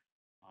Dozer.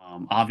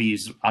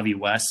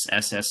 AviWest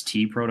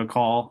SST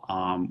protocol,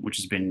 which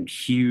has been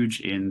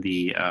huge in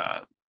the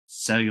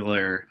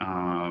cellular,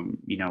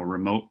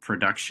 remote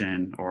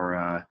production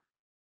or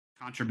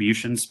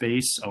contribution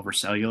space over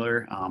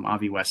cellular.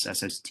 AviWest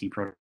SST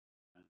protocol,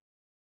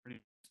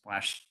 pretty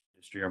splash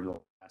history over the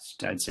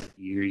last, I'd say,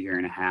 year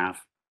and a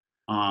half.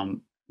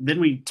 Then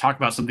we talk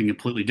about something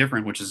completely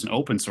different, which is an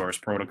open source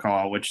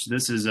protocol. Which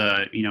this is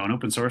an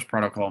open source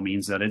protocol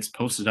means that it's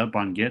posted up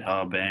on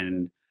GitHub,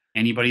 and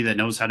anybody that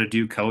knows how to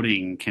do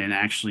coding can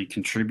actually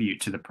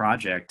contribute to the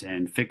project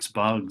and fix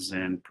bugs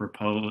and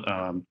propose,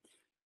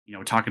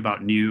 talk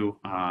about new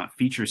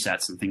feature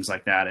sets and things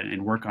like that,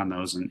 and work on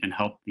those, and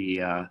help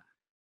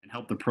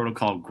the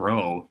protocol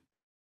grow.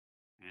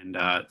 And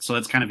so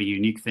that's kind of a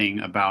unique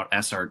thing about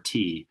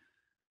SRT.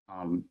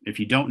 If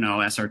you don't know,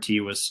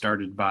 SRT was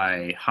started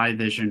by High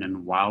Vision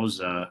and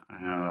Wowza.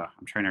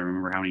 I'm trying to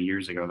remember how many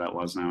years ago that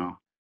was now.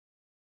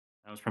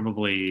 That was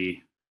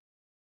probably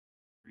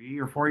 3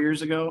 or 4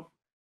 years ago.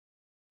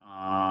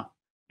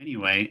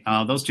 Anyway,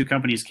 those two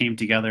companies came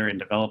together and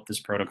developed this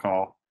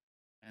protocol.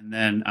 And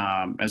then,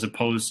 as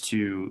opposed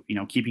to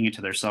keeping it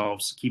to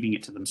themselves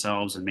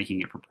and making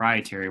it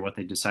proprietary, what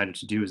they decided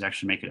to do is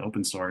actually make it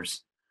open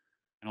source.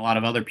 And a lot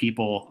of other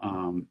people,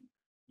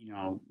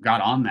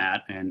 got on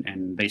that,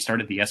 and they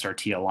started the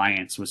SRT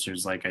Alliance, which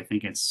is like, I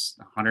think it's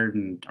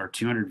 100 or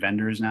 200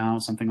 vendors now,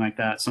 something like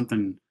that.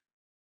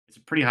 It's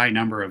a pretty high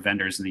number of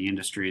vendors in the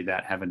industry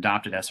that have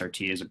adopted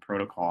SRT as a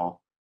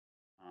protocol,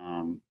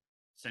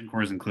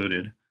 Sencore is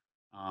included,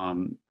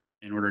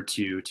 in order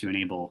to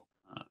enable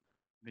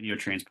video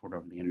transport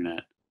over the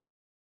internet.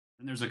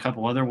 And there's a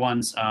couple other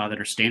ones that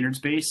are standards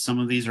based. Some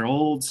of these are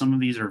old, some of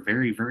these are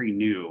very, very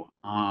new.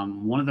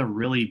 One of the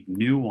really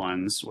new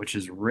ones, which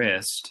is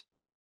Wrist,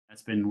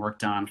 that's been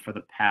worked on for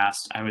the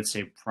past, I would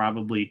say,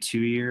 probably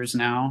 2 years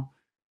now.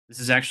 This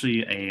is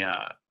actually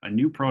a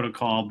new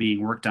protocol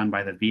being worked on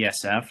by the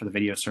VSF, or the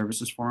Video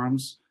Services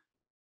Forums,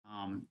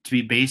 to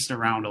be based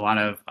around a lot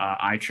of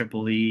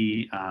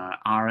IEEE,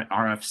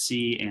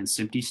 RFC, and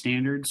SMPTE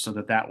standards, so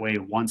that way,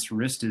 once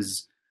Wrist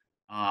is,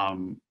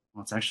 well,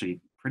 it's actually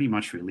pretty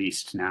much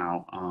released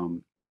now.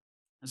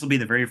 This will be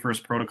the very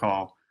first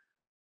protocol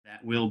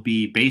that will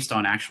be based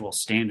on actual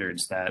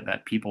standards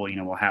that people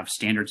will have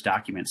standards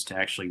documents to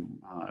actually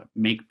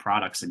make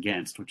products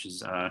against, which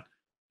is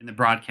in the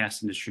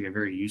broadcast industry a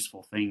very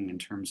useful thing in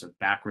terms of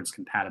backwards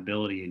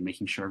compatibility and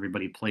making sure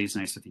everybody plays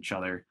nice with each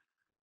other.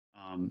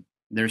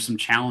 There's some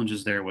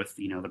challenges there with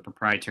the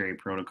proprietary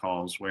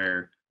protocols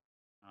where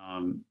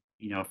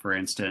for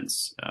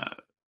instance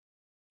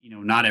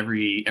not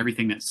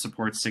everything that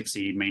supports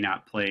 6E may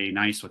not play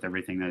nice with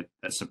everything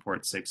that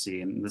supports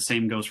 6E, and the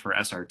same goes for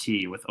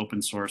SRT with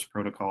open source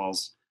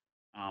protocols.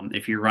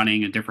 If you're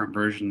running a different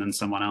version than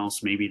someone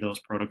else, maybe those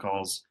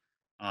protocols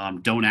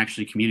don't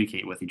actually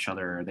communicate with each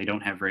other, or they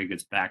don't have very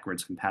good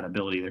backwards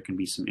compatibility. There can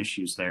be some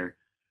issues there.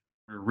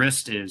 Where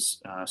Wrist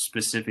is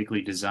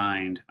specifically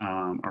designed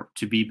or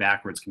to be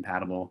backwards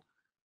compatible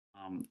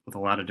with a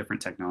lot of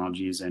different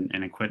technologies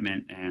and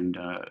equipment, and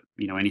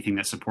anything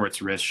that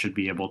supports wrist should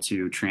be able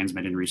to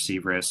transmit and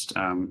receive wrist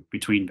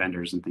between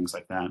vendors and things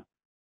like that.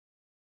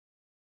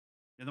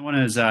 The other one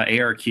is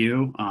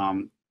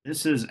ARQ.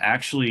 This is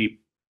actually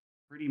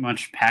pretty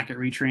much packet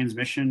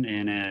retransmission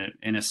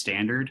in a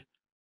standard.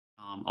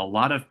 A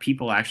lot of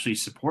people actually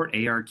support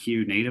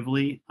ARQ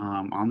natively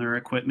on their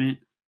equipment,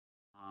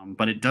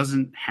 but it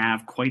doesn't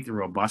have quite the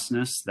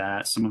robustness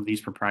that some of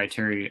these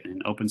proprietary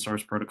and open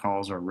source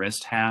protocols or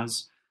RIST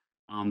has.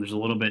 There's a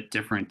little bit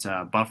different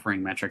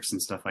buffering metrics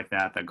and stuff like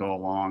that that go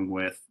along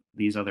with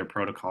these other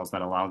protocols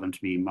that allow them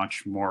to be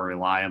much more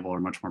reliable or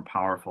much more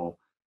powerful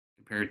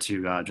compared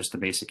to just the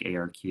basic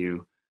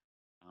ARQ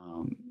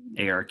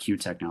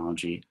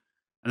technology.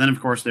 And then,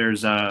 of course,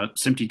 there's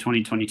SMPTE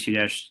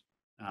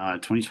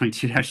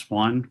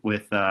 2022-1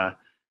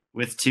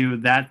 with 2.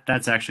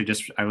 That's actually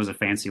just, I was a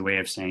fancy way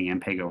of saying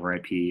MPEG over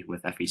IP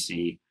with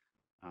FEC.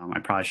 I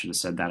probably should have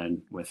said that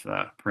with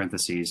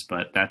parentheses,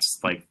 but that's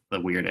like the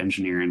weird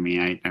engineer in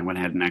me. I went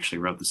ahead and actually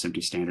wrote the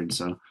SMPTE standard,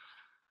 so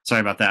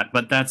sorry about that.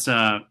 But that's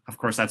of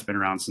course that's been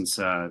around since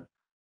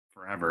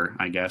forever,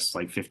 I guess,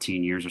 like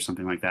 15 years or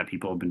something like that.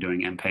 People have been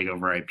doing MPEG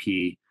over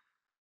IP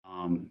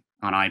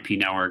on IP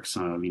networks,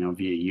 via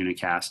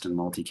unicast and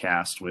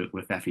multicast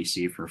with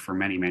FEC for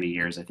many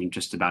years. I think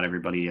just about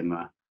everybody in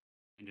the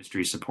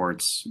industry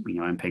supports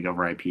MPEG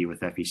over IP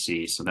with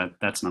FEC, so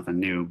that's nothing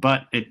new.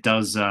 But it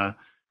does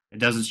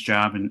its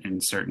job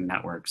in certain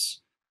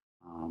networks.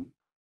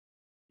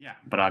 Yeah,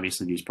 but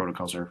obviously these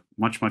protocols are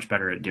much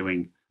better at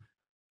doing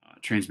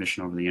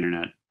transmission over the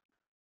internet.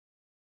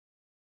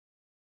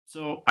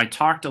 So I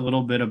talked a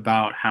little bit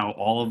about how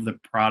all of the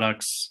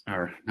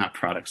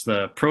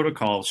the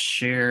protocols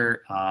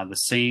share the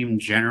same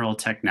general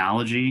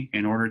technology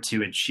in order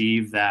to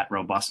achieve that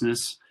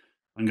robustness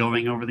when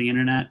going over the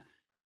internet.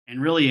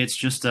 And really, it's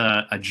just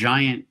a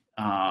giant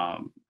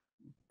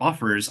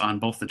buffers on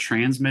both the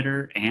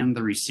transmitter and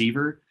the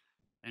receiver.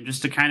 And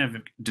just to kind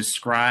of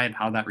describe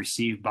how that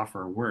receive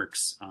buffer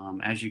works,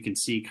 as you can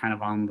see kind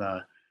of on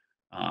the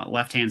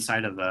left-hand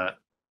side of the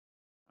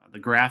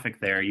graphic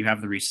there, you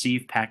have the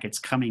receive packets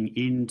coming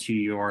into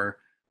your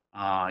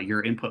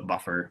input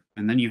buffer,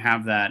 and then you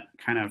have that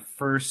kind of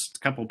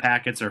first couple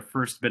packets or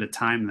first bit of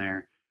time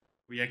there.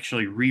 We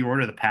actually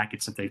reorder the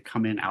packets if they've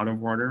come in out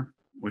of order,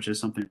 which is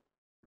something.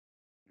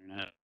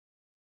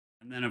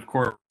 And then, of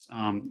course,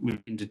 we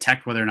can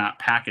detect whether or not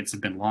packets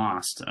have been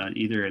lost.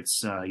 Either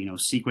it's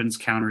sequence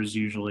counters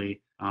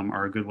usually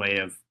are a good way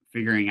of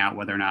figuring out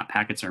whether or not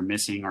packets are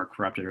missing or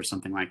corrupted or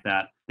something like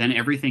that. Then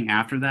everything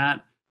after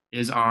that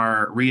is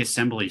our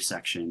reassembly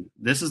section.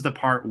 This is the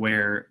part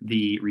where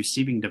the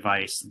receiving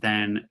device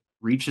then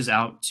reaches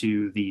out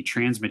to the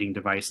transmitting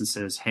device and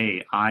says,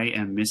 hey, I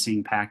am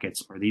missing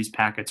packets, or these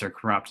packets are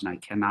corrupt and I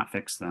cannot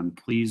fix them.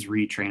 Please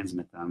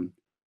retransmit them.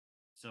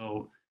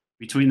 So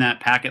between that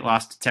packet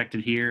loss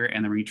detected here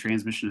and the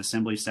retransmission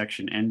assembly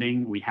section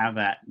ending, we have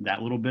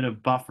that little bit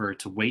of buffer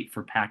to wait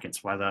for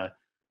packets while the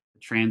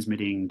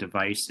transmitting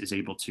device is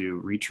able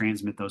to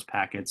retransmit those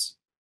packets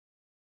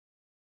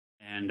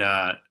and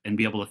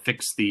be able to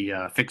fix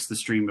the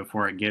stream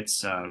before it gets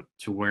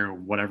to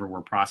whatever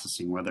we're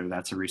processing, whether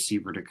that's a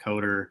receiver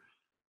decoder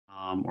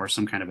or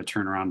some kind of a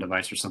turnaround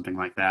device or something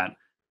like that.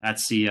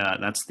 That's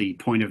the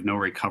point of no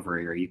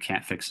recovery, or you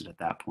can't fix it at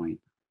that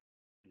point.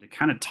 And to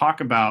kind of talk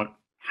about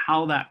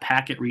how that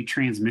packet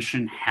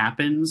retransmission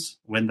happens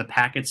when the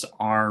packets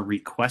are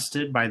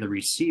requested by the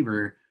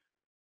receiver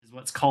is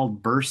what's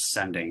called burst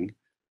sending.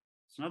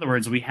 So in other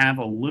words, we have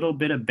a little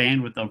bit of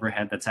bandwidth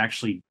overhead that's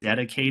actually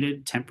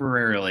dedicated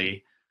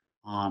temporarily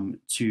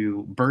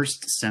to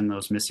burst send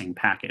those missing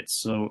packets.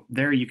 So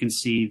there you can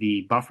see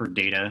the buffer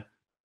data.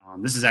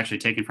 This is actually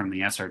taken from the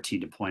SRT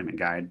deployment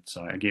guide,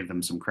 so I gave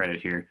them some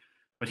credit here.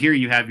 But here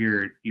you have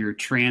your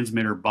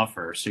transmitter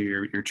buffer. So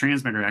your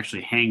transmitter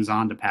actually hangs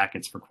on to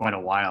packets for quite a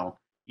while,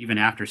 even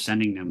after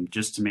sending them,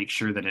 just to make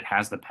sure that it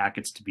has the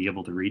packets to be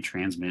able to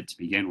retransmit to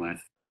begin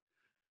with.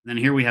 And then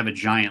here we have a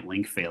giant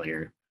link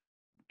failure.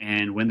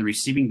 And when the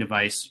receiving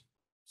device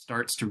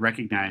starts to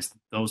recognize that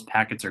those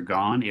packets are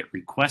gone, it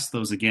requests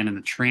those again, and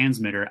the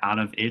transmitter out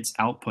of its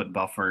output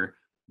buffer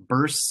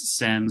burst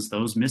sends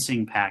those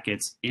missing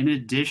packets in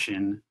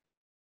addition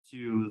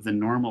to the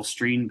normal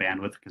stream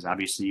bandwidth, because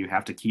obviously you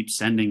have to keep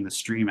sending the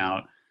stream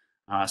out,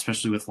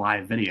 especially with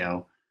live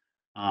video.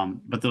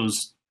 But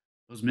those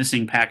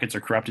missing packets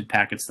or corrupted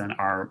packets then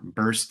are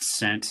burst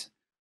sent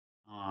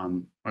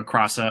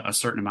across a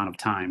certain amount of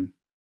time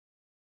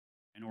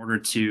in order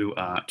to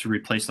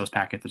replace those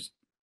packets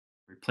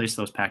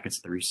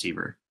to the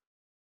receiver.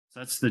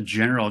 So that's the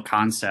general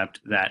concept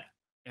that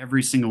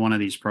every single one of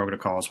these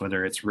protocols,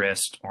 whether it's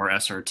RIST or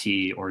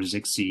SRT or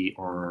ZXI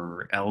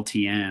or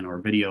LTN or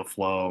video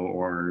flow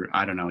or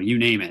I don't know, you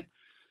name it,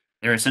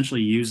 they're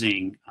essentially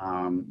using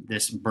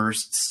this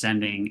burst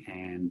sending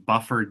and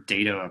buffered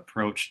data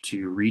approach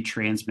to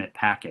retransmit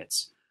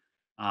packets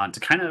to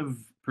kind of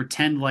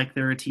pretend like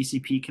they're a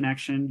TCP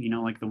connection,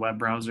 like the web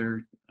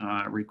browser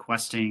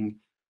requesting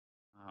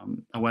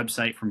a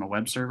website from a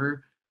web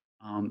server.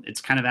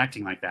 It's kind of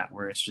acting like that,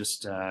 where it's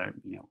just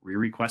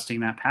re-requesting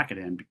that packet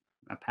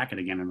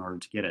again in order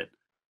to get it.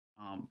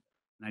 And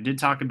I did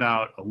talk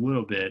about a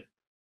little bit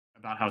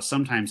about how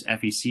sometimes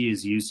FEC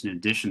is used in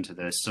addition to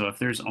this. So if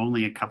there's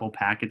only a couple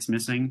packets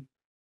missing,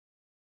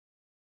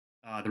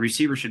 the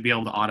receiver should be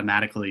able to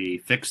automatically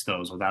fix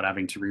those without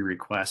having to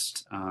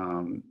re-request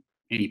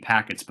any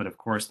packets. But of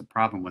course, the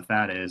problem with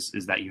that is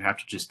that you have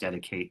to just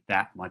dedicate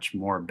that much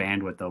more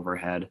bandwidth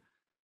overhead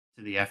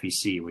to the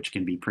FEC, which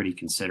can be pretty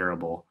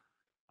considerable.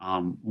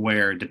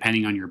 Where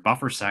depending on your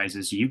buffer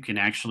sizes, you can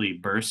actually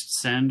burst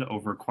send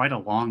over quite a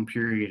long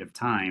period of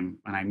time.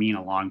 And I mean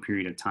a long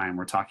period of time.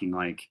 We're talking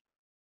like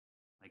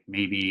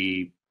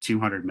maybe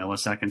 200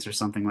 milliseconds or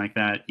something like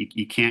that.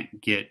 You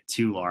can't get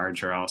too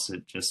large or else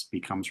it just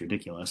becomes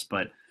ridiculous.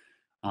 But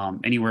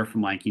anywhere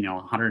from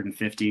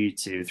 150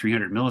 to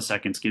 300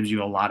 milliseconds gives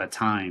you a lot of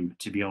time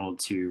to be able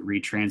to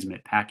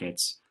retransmit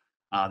packets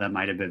that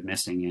might have been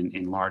missing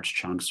in large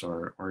chunks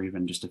or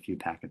even just a few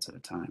packets at a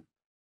time.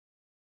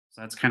 So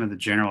that's kind of the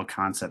general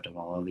concept of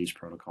all of these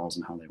protocols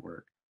and how they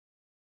work.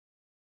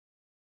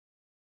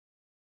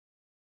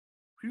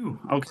 Phew.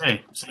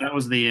 Okay, so that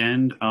was the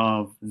end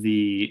of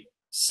the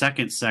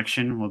second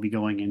section. We'll be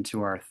going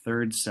into our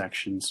third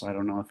section. So I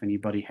don't know if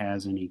anybody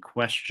has any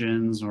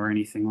questions or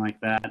anything like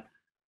that.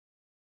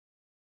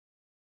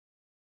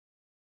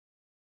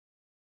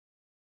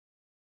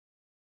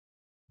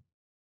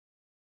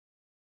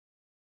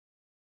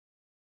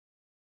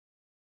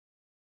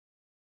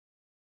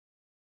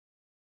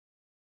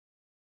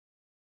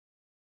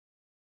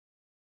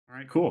 All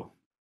right, cool.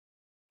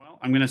 Well,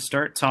 I'm going to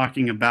start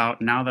talking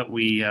about now that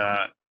we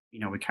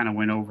kind of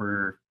went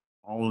over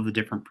all of the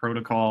different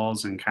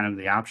protocols and kind of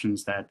the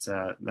options that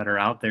are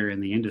out there in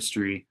the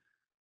industry.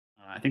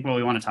 I think what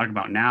we want to talk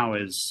about now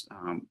is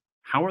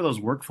how are those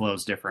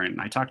workflows different?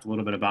 I talked a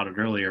little bit about it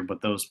earlier,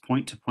 but those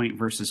point to point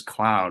versus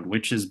cloud,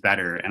 which is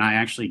better? And I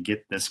actually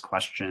get this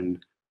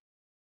question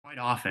quite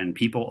often.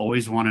 People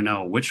always want to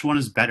know which one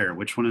is better,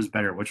 which one is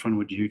better, which one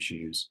would you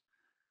choose?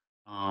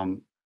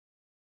 Um,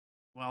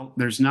 well,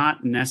 there's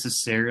not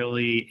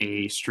necessarily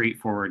a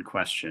straightforward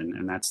question,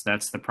 and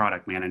that's the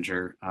product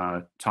manager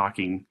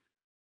talking.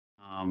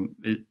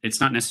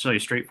 It's not necessarily a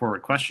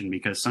straightforward question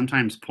because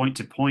sometimes point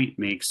to point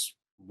makes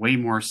way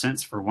more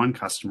sense for one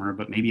customer,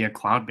 but maybe a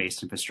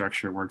cloud-based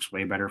infrastructure works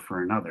way better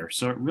for another.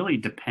 So it really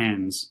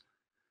depends.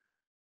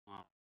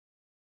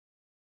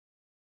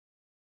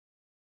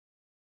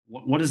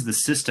 What does the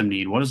system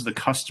need? What is the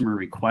customer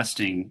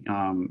requesting?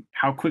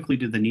 How quickly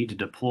do they need to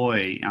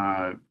deploy?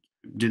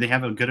 Do they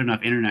have a good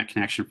enough internet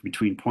connection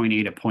between point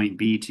A to point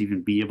B to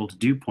even be able to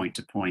do point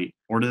to point?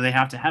 Or do they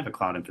have to have a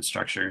cloud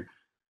infrastructure?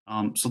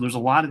 So there's a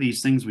lot of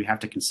these things we have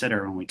to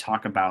consider when we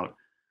talk about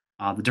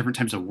the different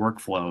types of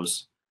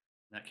workflows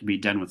that can be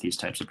done with these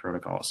types of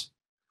protocols.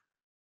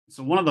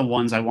 So one of the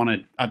ones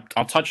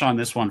I'll touch on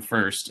this one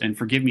first, and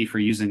forgive me for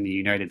using the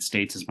United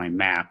States as my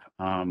map.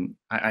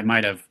 I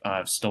might have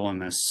stolen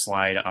this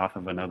slide off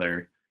of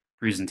another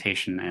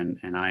presentation,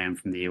 and I am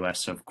from the U.S.,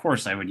 so of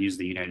course I would use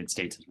the United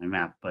States as my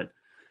map. But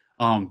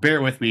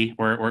bear with me,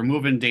 we're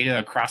moving data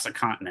across a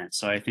continent,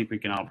 so I think we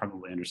can all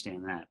probably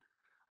understand that.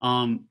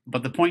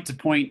 But the point to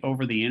point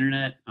over the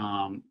internet,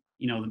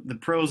 the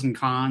pros and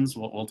cons,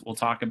 we'll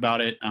talk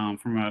about it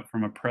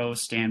from a pro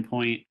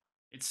standpoint.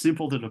 It's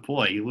simple to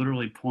deploy. You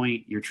literally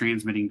point your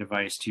transmitting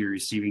device to your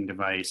receiving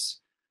device.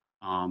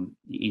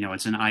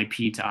 It's an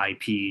IP to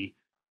IP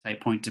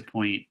type point to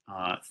point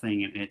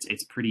thing, and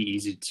it's pretty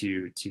easy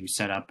to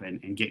set up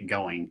and get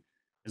going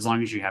as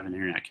long as you have an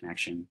internet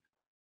connection.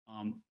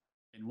 Um,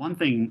 and one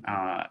thing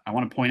I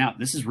want to point out,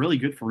 this is really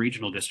good for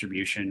regional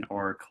distribution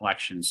or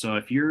collection. So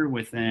if you're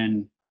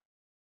within,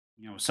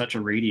 such a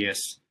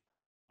radius,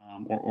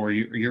 or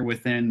you're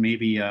within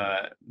maybe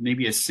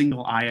a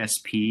single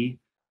ISP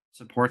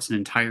supports an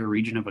entire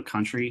region of a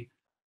country,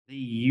 they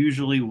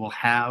usually will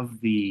have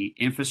the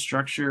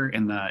infrastructure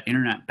and the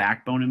internet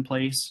backbone in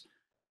place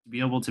to be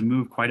able to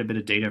move quite a bit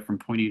of data from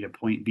point A to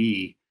point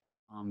B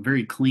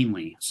very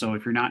cleanly. So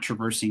if you're not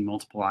traversing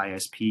multiple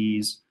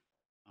ISPs,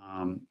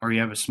 or you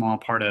have a small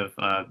part of,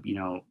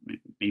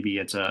 maybe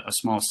it's a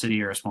small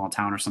city or a small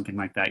town or something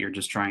like that. You're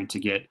just trying to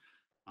get,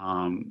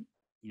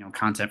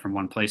 content from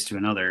one place to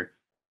another.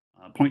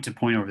 Point to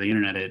point over the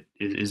internet, it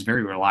is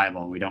very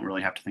reliable. We don't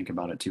really have to think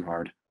about it too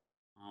hard.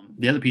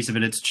 The other piece of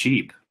it, it's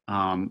cheap.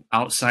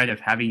 Outside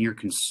of having your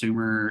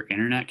consumer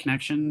internet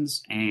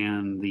connections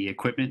and the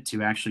equipment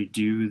to actually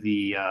do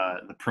the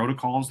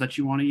protocols that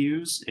you want to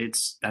use,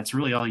 that's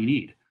really all you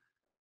need.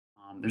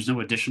 There's no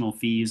additional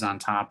fees on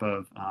top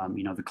of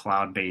the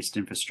cloud-based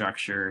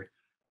infrastructure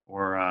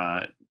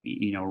or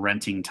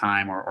renting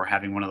time or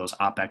having one of those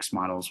OpEx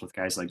models with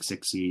guys like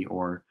Zixi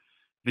or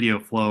Video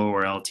Flow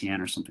or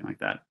LTN or something like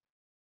that.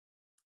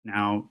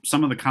 Now,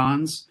 some of the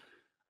cons,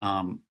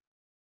 um,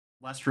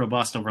 less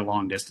robust over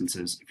long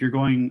distances. If you're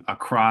going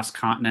across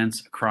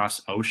continents,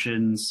 across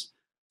oceans,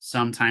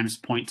 sometimes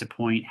point to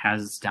point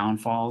has its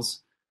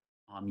downfalls.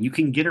 You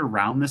can get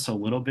around this a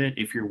little bit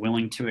if you're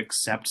willing to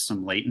accept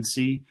some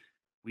latency.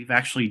 We've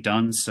actually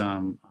done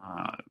some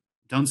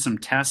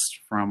tests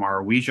from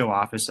our Wejo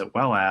office at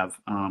WellAv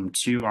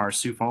to our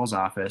Sioux Falls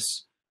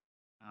office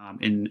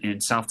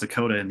in South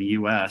Dakota in the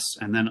U.S.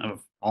 and then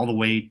all the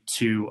way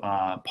to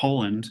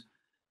Poland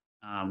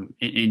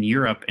in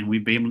Europe, and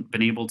we've been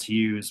able to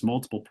use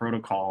multiple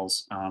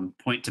protocols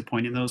point to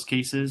point in those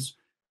cases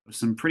with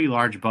some pretty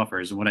large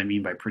buffers. And what I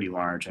mean by pretty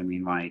large, I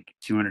mean like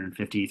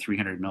 250,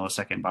 300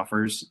 millisecond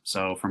buffers.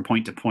 So from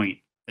point to point,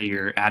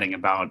 you're adding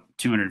about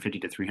 250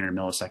 to 300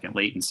 millisecond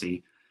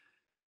latency.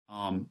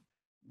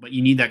 But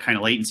you need that kind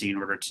of latency in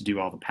order to do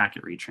all the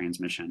packet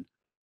retransmission.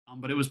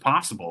 But it was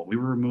possible. We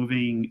were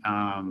moving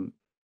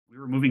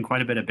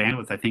quite a bit of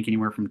bandwidth. I think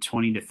anywhere from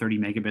 20 to 30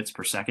 megabits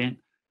per second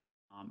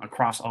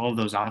across all of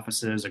those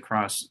offices.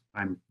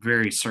 I'm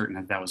very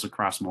certain that was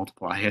across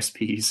multiple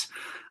ISPs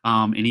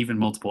and even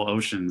multiple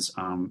oceans.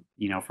 From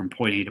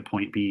point A to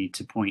point B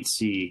to point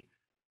C.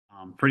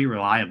 Pretty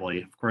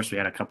reliably. Of course, we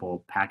had a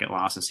couple packet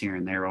losses here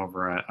and there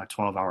over a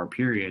 12-hour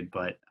period,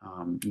 but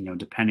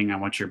depending on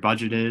what your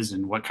budget is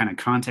and what kind of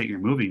content you're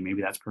moving,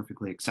 maybe that's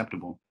perfectly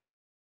acceptable.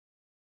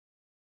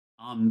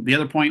 The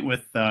other problem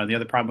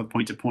with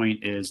point to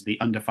point is the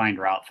undefined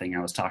route thing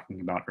I was talking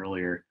about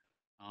earlier.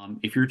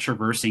 If you're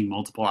traversing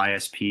multiple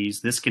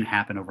ISPs, this can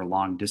happen over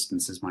long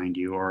distances, mind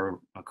you, or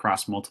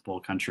across multiple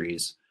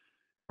countries.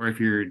 Or if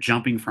you're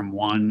jumping from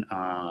one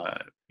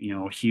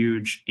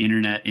huge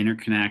internet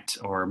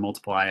interconnect or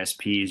multiple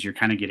ISPs, you're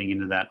kind of getting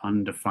into that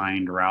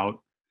undefined route,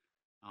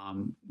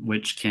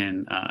 which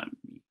can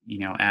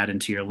add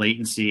into your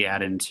latency,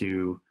 add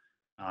into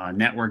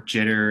network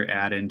jitter,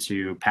 add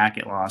into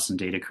packet loss and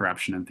data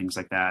corruption and things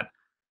like that.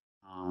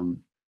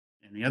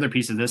 And the other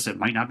piece of this, it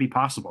might not be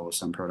possible with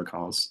some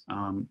protocols.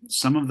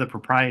 Some of the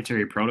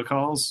proprietary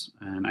protocols,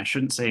 and I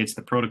shouldn't say it's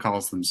the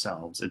protocols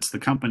themselves, it's the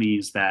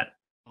companies that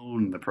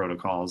own the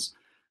protocols,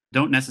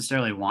 don't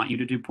necessarily want you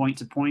to do point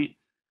to point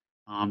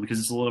because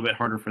it's a little bit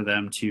harder for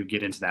them to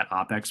get into that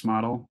OpEx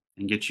model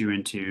and get you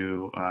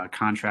into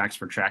contracts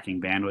for tracking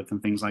bandwidth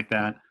and things like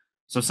that.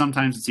 So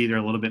sometimes it's either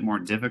a little bit more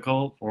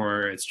difficult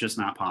or it's just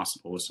not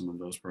possible with some of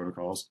those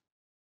protocols.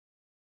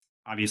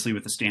 Obviously,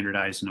 with the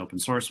standardized and open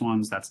source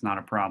ones, that's not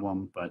a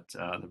problem, but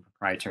the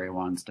proprietary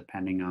ones,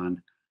 depending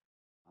on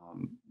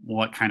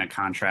what kind of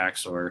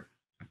contracts or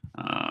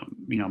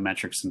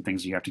metrics and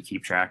things you have to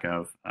keep track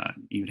of,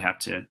 you'd have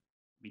to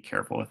be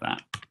careful with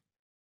that.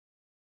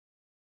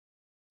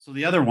 So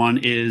the other one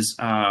is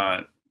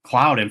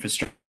cloud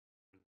infrastructure.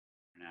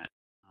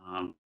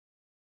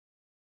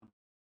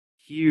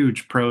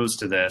 Huge pros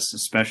to this,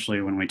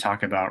 especially when we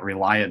talk about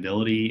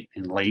reliability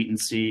and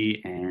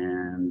latency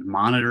and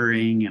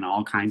monitoring and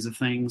all kinds of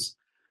things.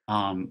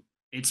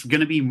 It's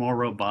going to be more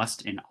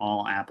robust in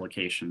all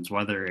applications,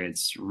 whether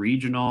it's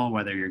regional,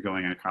 whether you're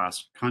going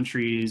across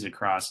countries,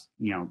 across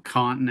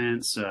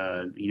continents,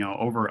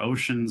 over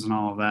oceans and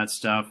all of that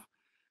stuff.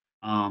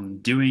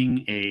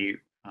 Doing a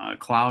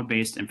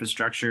cloud-based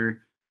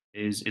infrastructure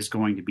is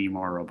going to be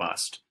more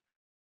robust.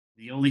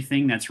 The only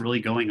thing that's really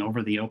going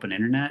over the open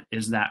internet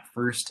is that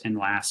first and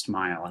last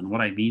mile. And what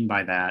I mean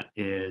by that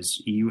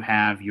is you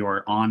have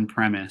your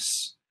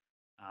on-premise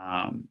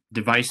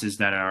devices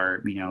that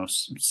are,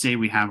 say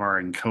we have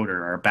our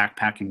encoder, our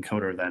backpack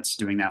encoder that's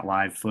doing that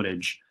live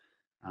footage,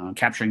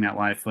 capturing that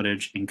live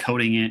footage,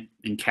 encoding it,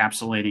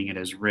 encapsulating it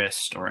as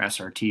RIST or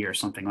SRT or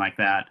something like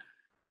that.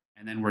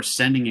 And then we're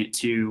sending it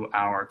to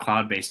our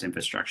cloud-based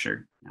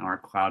infrastructure. Now, our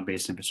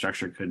cloud-based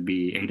infrastructure could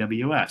be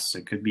AWS,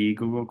 it could be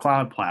Google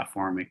Cloud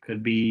Platform, it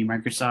could be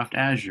Microsoft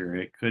Azure,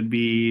 it could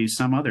be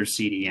some other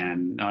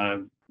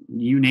CDN,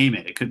 you name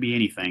it, it could be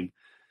anything.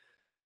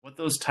 What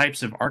those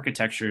types of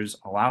architectures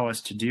allow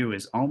us to do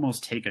is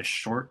almost take a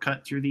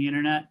shortcut through the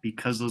internet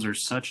because those are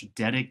such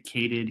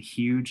dedicated,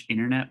 huge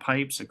internet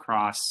pipes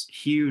across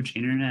huge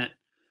internet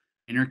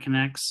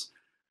interconnects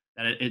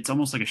that it's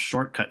almost like a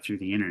shortcut through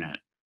the internet.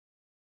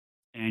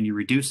 And you're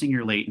reducing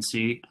your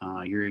latency,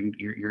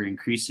 you're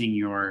increasing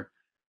your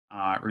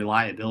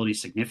reliability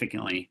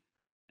significantly,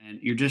 and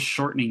you're just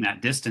shortening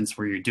that distance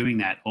where you're doing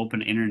that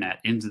open internet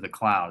into the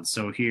cloud.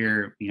 So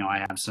here, I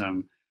have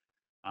some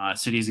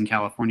cities in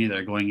California that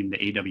are going into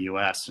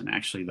AWS, and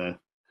actually the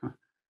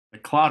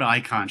cloud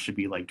icon should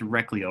be like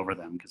directly over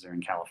them because they're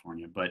in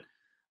California. But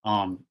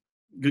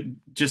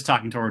just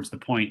talking towards the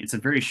point, it's a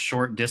very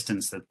short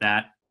distance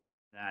that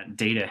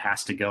data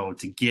has to go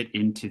to get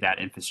into that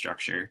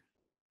infrastructure,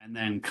 and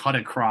then cut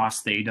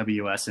across the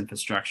AWS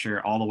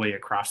infrastructure all the way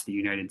across the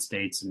United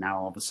States. And now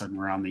all of a sudden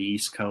we're on the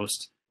East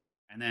Coast.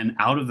 And then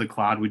out of the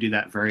cloud, we do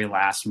that very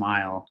last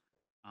mile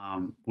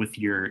with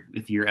your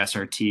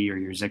SRT or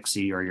your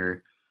Zixi or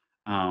your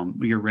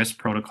your risk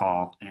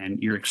protocol,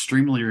 and you're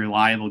extremely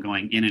reliable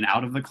going in and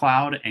out of the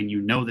cloud, and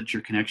you know that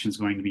your connection is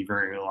going to be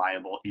very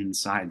reliable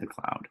inside the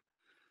cloud.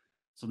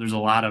 So there's a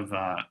lot of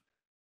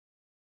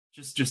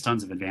just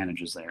tons of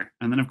advantages there.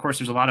 And then of course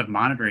there's a lot of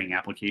monitoring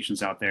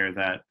applications out there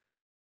that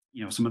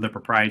some of the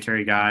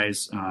proprietary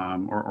guys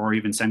or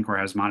even Sencore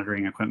has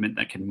monitoring equipment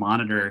that can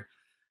monitor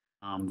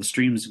the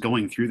streams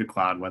going through the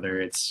cloud,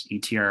 whether it's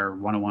ETR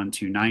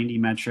 101.290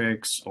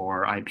 metrics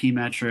or IP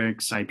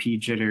metrics, IP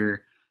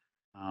jitter,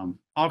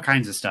 all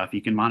kinds of stuff.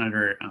 You can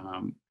monitor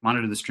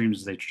the streams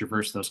as they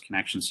traverse those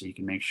connections, so you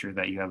can make sure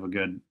that you have a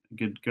good,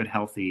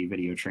 healthy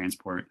video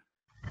transport.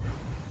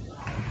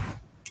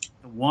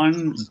 The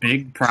one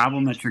big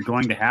problem that you're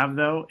going to have,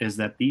 though, is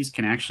that these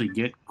can actually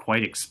get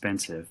quite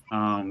expensive.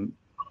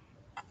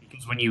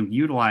 Because when you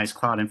utilize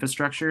cloud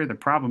infrastructure, the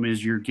problem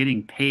is you're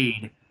getting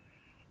paid,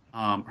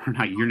 or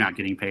not, you're not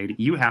getting paid.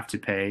 You have to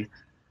pay.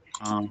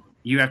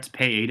 You have to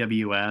pay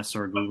AWS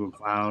or Google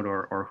Cloud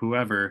or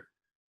whoever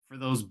for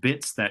those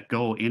bits that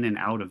go in and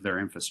out of their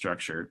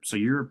infrastructure. So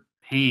you're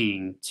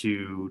paying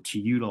to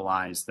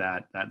utilize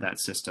that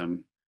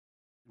system,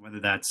 whether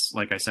that's,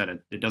 like I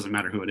said, it doesn't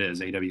matter who it is,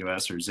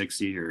 AWS or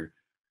Zixi or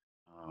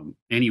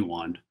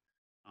anyone.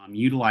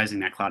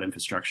 Utilizing that cloud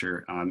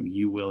infrastructure,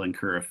 you will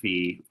incur a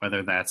fee,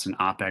 whether that's an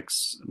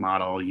OpEx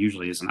model,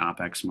 usually is an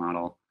OpEx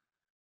model,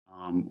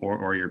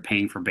 or you're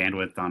paying for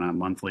bandwidth on a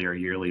monthly or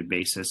yearly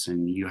basis,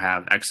 and you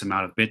have X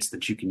amount of bits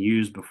that you can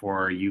use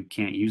before you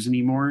can't use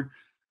anymore,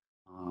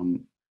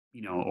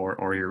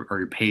 or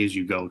your pay as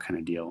you go kind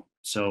of deal.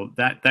 So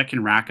that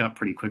can rack up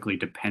pretty quickly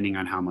depending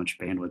on how much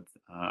bandwidth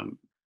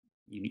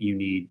you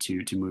need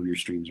to move your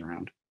streams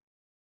around.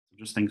 So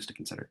just things to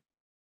consider.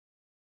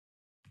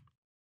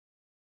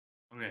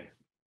 Okay.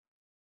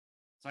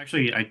 So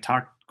actually, I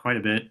talked quite a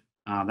bit.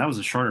 That was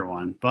a shorter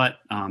one, but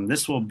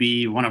this will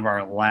be one of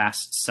our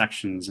last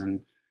sections.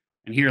 And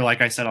here, like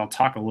I said, I'll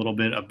talk a little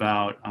bit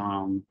about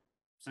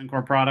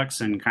Sencore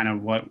products and kind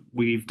of what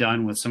we've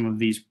done with some of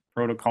these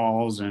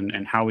protocols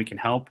and how we can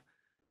help.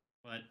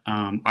 But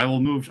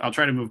I'll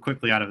try to move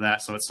quickly out of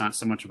that so it's not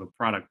so much of a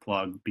product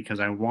plug,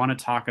 because I want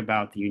to talk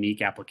about the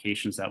unique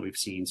applications that we've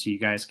seen so you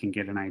guys can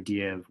get an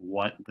idea of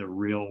what the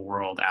real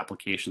world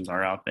applications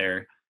are out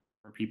there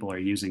where people are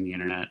using the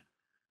internet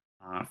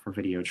for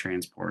video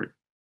transport.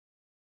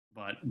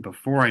 But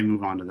before I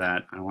move on to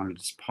that, I wanted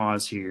to just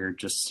pause here,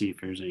 just see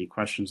if there's any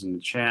questions in the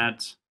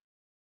chat,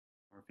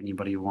 or if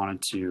anybody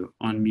wanted to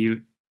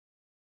unmute,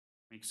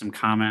 make some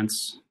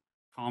comments,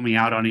 call me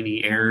out on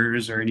any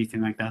errors or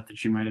anything like that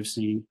that you might have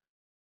seen.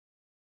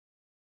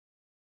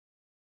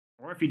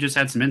 Or if you just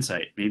had some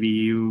insight, maybe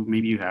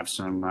you have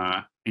some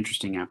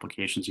interesting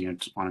applications you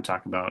want to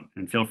talk about,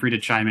 and feel free to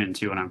chime in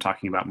too when I'm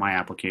talking about my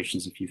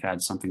applications if you've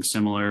had something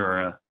similar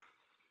or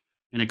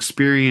an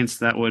experience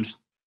that would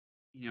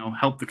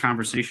help the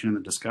conversation and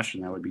the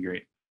discussion. That would be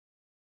great.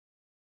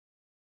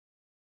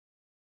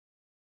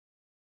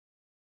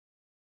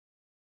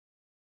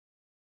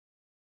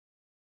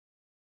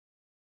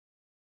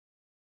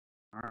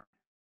 All right,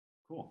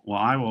 cool. Well,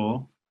 I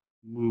will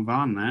move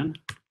on then.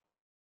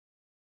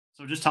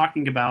 So just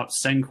talking about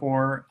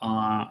Sencore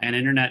and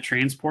internet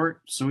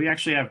transport. So we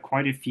actually have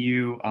quite a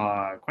few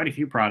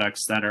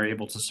products that are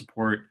able to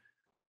support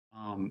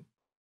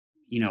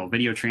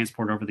video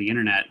transport over the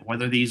internet,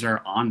 whether these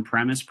are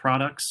on-premise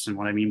products. And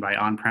what I mean by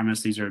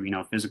on-premise, these are,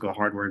 physical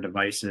hardware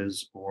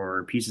devices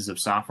or pieces of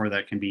software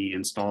that can be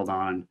installed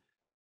on,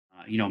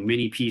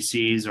 mini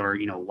PCs or,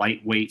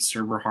 lightweight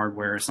server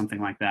hardware or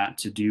something like that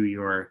to do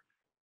your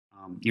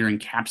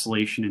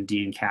encapsulation and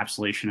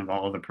de-encapsulation of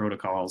all of the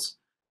protocols.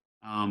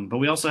 But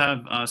we also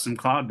have some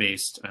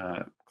cloud-based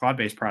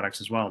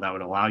products as well that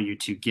would allow you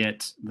to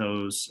get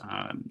those,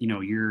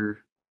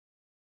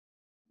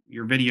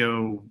 your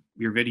video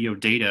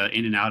data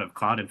in and out of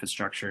cloud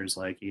infrastructures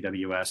like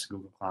AWS,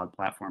 Google Cloud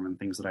Platform, and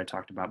things that I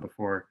talked about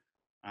before.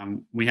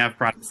 We have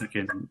products that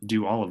can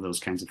do all of those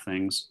kinds of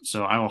things.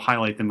 So I will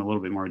highlight them a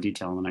little bit more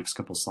detail in the next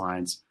couple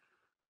slides.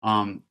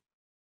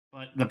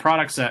 But the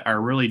products that are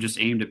really just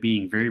aimed at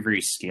being very,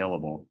 very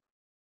scalable.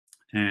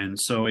 And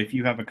so if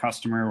you have a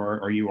customer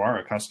or you are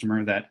a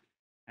customer that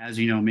has,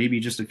 maybe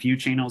just a few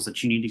channels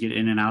that you need to get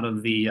in and out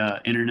of the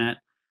internet,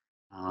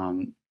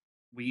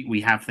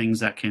 we have things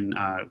that can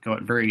go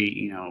at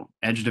very,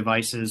 edge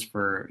devices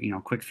for,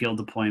 quick field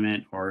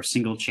deployment or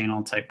single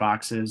channel type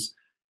boxes.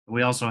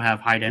 We also have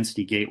high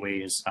density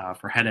gateways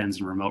for head ends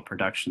and remote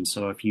production.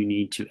 So if you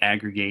need to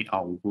aggregate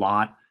a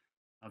lot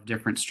of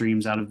different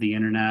streams out of the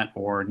internet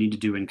or need to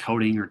do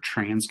encoding or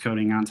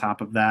transcoding on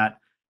top of that,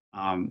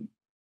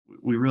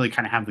 we really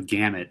kind of have the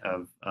gamut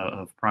of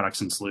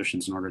products and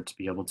solutions in order to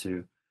be able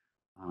to,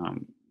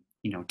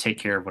 take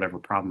care of whatever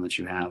problem that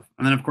you have.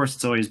 And then, of course,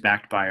 it's always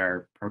backed by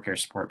our ProCare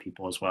support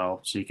people as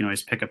well. So you can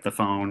always pick up the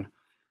phone,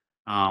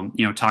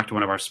 talk to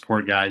one of our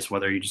support guys,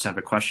 whether you just have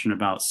a question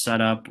about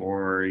setup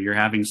or you're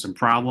having some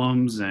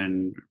problems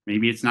and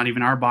maybe it's not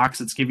even our box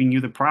that's giving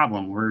you the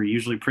problem. We're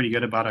usually pretty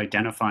good about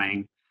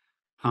identifying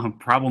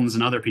problems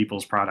in other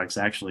people's products,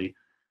 actually.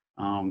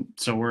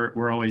 So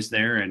we're always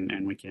there,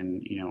 and we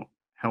can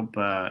help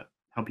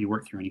help you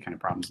work through any kind of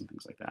problems and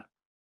things like that.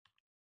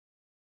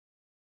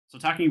 So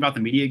talking about the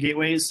media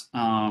gateways,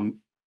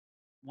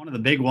 one of the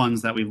big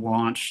ones that we've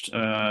launched,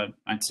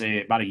 I'd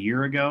say about a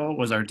year ago,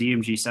 was our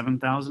DMG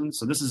 7000.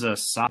 So this is a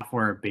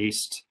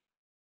software-based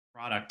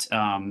product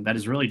that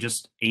is really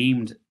just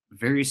aimed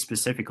very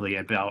specifically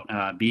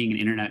about being an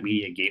internet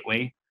media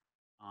gateway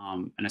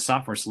and a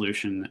software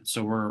solution.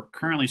 So we're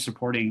currently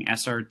supporting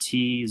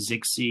SRT,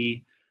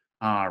 Zixi,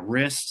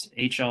 RIST,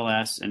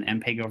 HLS, and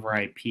MPEG over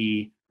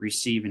IP,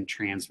 receive and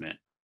transmit.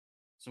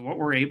 So what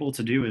we're able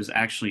to do is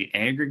actually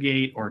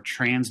aggregate or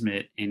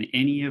transmit in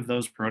any of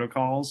those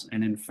protocols.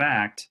 And in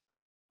fact,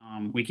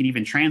 we can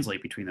even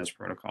translate between those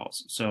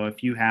protocols. So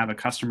if you have a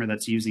customer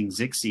that's using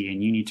Zixi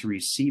and you need to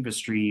receive a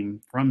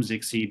stream from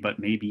Zixi, but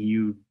maybe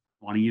you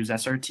want to use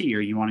SRT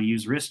or you want to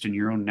use RIST in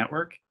your own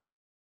network,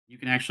 you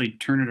can actually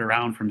turn it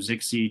around from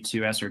Zixi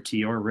to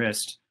SRT or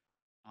RIST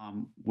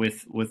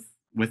with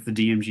the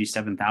DMG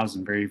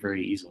 7000 very,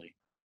 very easily.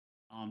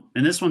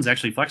 And this one's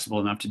actually flexible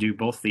enough to do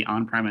both the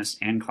on-premise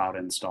and cloud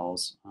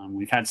installs.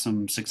 We've had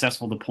some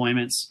successful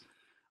deployments,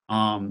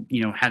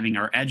 having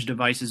our edge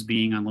devices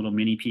being on little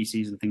mini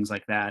PCs and things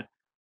like that.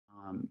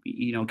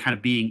 Kind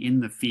of being in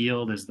the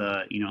field as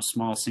the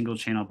small single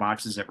channel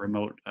boxes at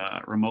remote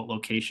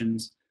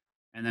locations,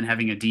 and then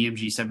having a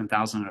DMG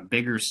 7000 on a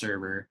bigger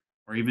server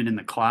or even in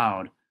the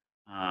cloud.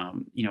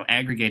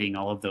 Aggregating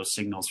all of those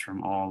signals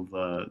from all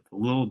the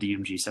little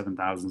DMG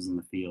 7000s in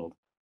the field.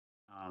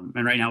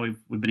 And right now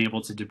we've been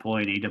able to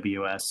deploy in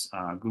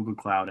AWS, Google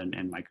Cloud,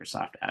 and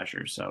Microsoft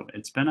Azure. So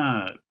it's been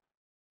a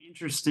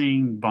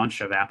interesting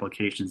bunch of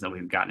applications that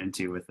we've gotten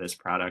into with this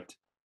product,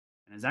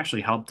 and has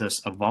actually helped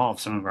us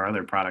evolve some of our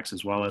other products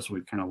as well as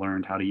we've kind of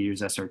learned how to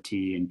use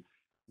SRT and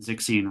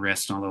Zixi and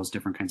RIST and all those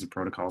different kinds of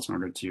protocols in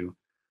order to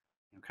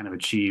kind of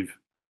achieve,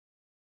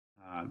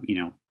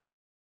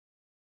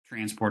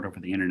 transport over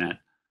the internet.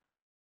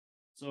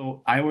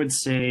 So I would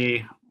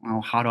say, well,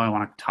 how do I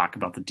want to talk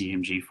about the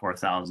DMG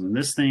 4000?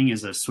 This thing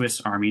is a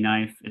Swiss Army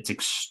knife. It's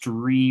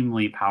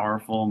extremely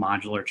powerful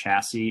modular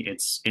chassis.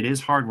 It is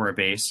hardware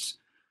based,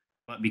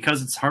 but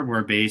because it's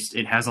hardware based,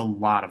 it has a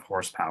lot of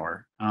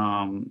horsepower.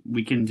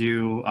 We can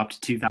do up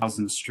to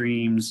 2,000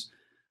 streams,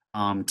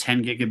 10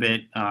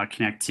 gigabit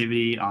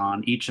connectivity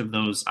on each of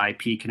those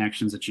IP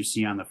connections that you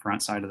see on the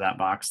front side of that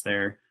box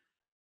there.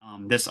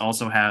 This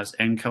also has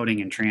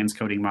encoding and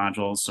transcoding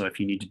modules. So if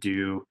you need to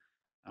do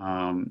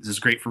this is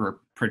great for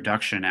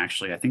production,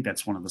 actually. I think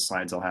that's one of the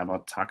slides I'll have. I'll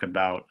talk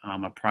about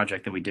a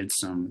project that we did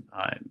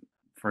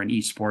for an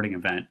e-sporting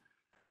event.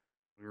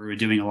 We were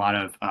doing a lot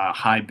of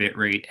high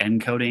bitrate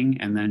encoding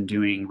and then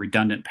doing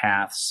redundant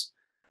paths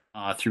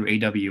through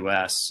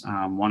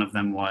AWS. One of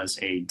them was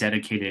a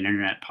dedicated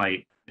internet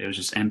pipe. It was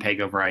just MPEG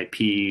over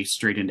IP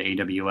straight into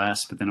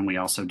AWS, but then we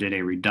also did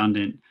a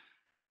redundant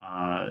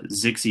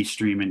Zixi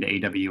stream into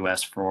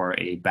AWS for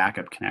a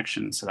backup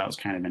connection. So that was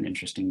kind of an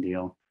interesting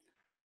deal.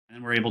 And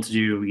then we're able to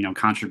do,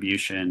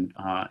 contribution,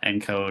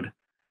 encode,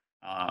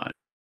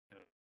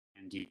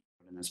 and decode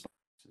in this box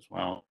as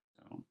well.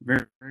 So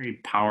very, very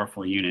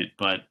powerful unit,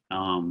 but,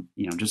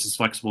 just as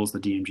flexible as the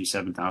DMG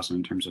 7000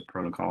 in terms of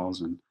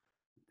protocols and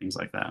things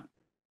like that.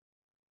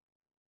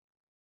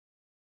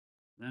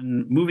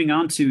 Then moving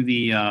on to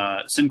the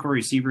Sencore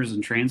receivers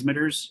and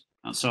transmitters.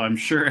 So I'm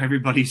sure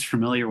everybody's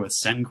familiar with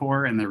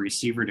Sencore and the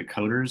receiver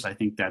decoders. I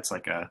think that's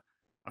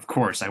of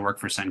course, I work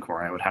for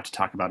Sencore. I would have to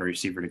talk about a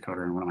receiver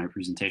decoder in one of my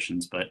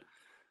presentations. But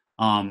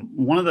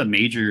one of the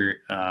major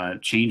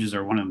changes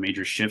or one of the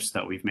major shifts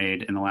that we've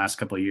made in the last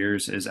couple of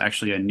years is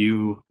actually a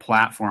new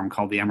platform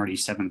called the MRD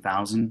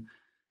 7000.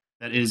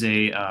 That is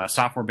a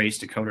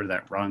software-based decoder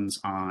that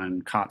runs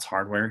on COTS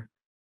hardware,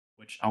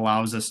 which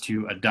allows us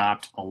to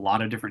adopt a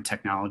lot of different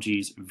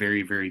technologies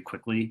very, very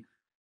quickly.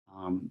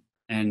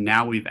 And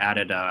now we've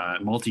added a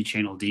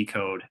multi-channel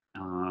decode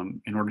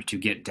in order to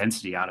get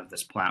density out of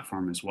this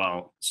platform as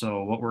well.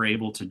 So what we're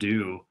able to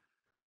do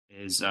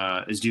is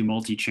do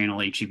multi-channel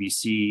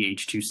HEVC,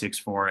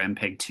 H.264,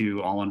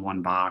 MPEG-2 all in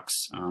one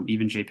box,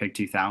 even JPEG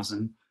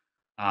 2000,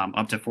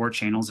 up to 4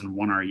 channels in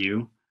 1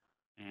 RU.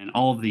 And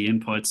all of the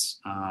inputs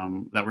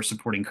that we're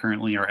supporting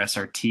currently are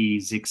SRT,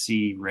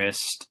 Zixi,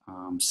 RIST,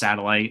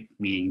 satellite,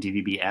 meaning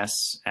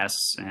DVB-S,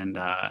 S, and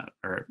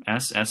or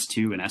S,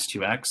 S2, and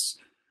S2X.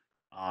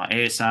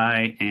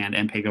 ASI and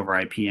MPEG over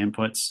IP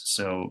inputs,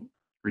 so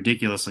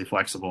ridiculously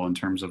flexible in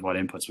terms of what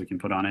inputs we can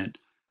put on it.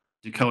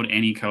 Decode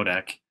any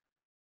codec,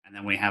 and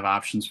then we have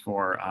options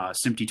for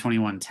SMPTE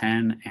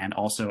 2110 and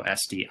also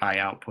SDI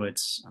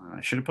outputs.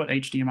 I should have put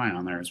HDMI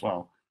on there as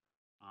well.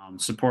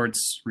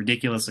 Supports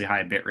ridiculously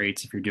high bit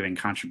rates if you're doing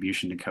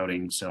contribution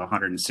decoding, so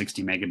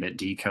 160 megabit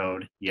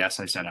decode.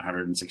 Yes, I said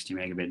 160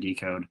 megabit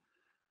decode.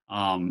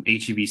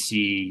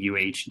 HEVC,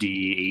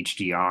 UHD,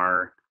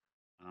 HDR.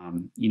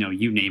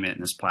 You name it,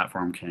 and this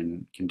platform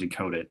can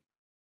decode it.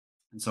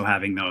 And so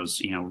having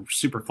those,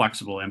 super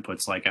flexible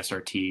inputs like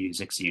SRT,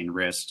 Zixi, and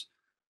RIST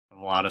have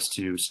allowed us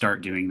to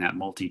start doing that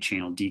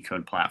multi-channel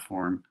decode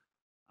platform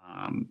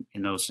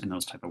in those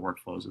type of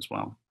workflows as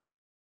well.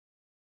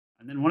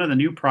 And then one of the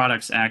new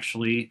products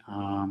actually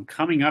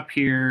coming up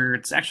here,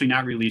 it's actually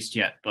not released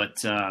yet, but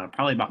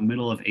probably about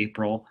middle of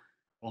April,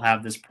 we'll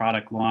have this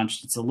product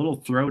launched. It's a little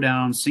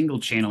throwdown single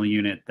channel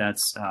unit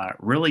that's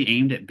really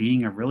aimed at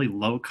being a really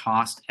low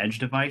cost edge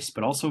device,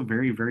 but also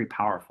very, very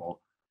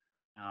powerful.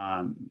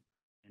 And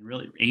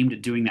really aimed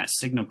at doing that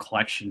signal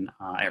collection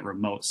at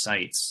remote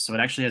sites. So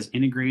it actually has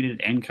integrated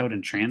encode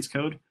and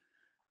transcode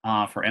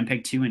for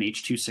MPEG-2 and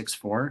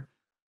H.264.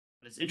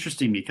 But it's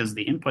interesting because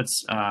the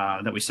inputs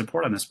that we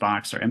support on this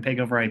box are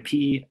MPEG over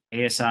IP,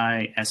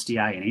 ASI,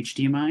 SDI, and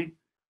HDMI.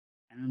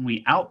 And then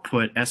we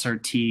output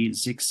SRT,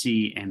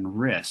 ZXC, and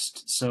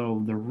RIST.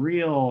 So the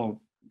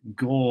real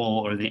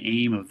goal or the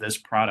aim of this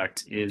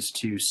product is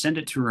to send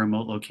it to a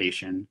remote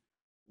location,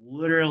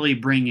 literally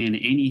bring in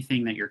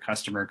anything that your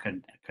customer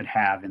could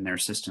have in their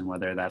system,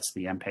 whether that's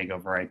the MPEG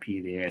over IP,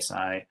 the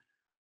ASI,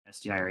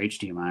 SDI, or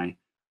HDMI,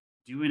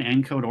 do an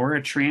encode or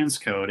a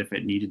transcode if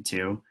it needed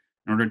to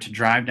in order to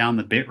drive down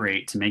the bit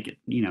rate to make it,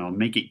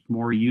 make it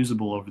more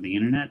usable over the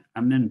internet,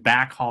 and then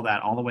backhaul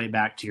that all the way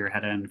back to your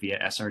head end via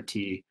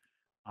SRT,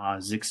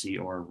 ZXC,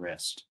 or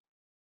RIST.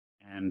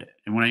 And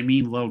when I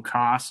mean low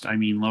cost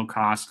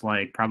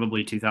like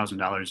probably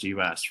 $2,000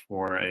 US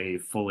for a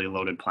fully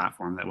loaded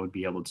platform that would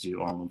be able to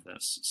do all of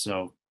this.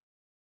 So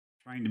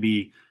trying to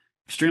be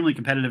extremely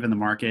competitive in the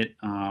market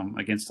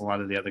against a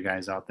lot of the other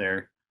guys out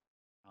there.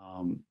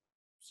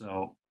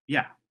 So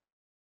yeah,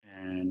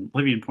 and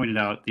Livian pointed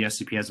out the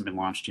SCP hasn't been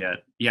launched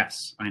yet.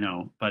 Yes, I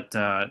know, but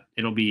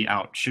it'll be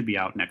out, should be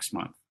out next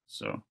month.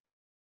 So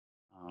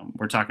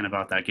we're talking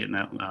about that, getting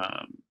that,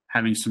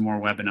 having some more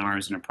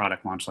webinars and a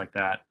product launch like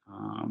that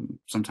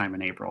sometime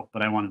in April.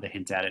 But I wanted to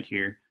hint at it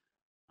here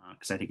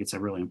because I think it's a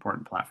really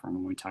important platform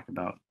when we talk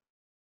about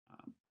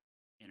um,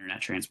 internet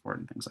transport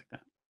and things like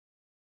that.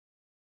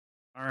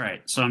 All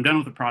right, so I'm done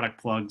with the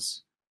product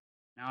plugs.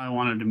 Now I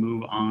wanted to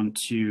move on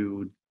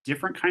to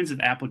different kinds of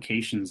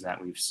applications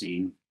that we've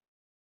seen.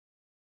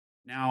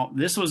 Now,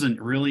 this was a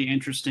really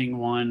interesting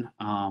one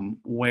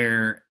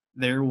where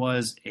there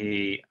was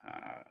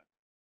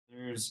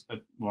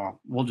well,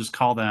 we'll just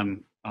call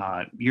them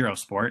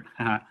Eurosport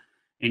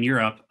in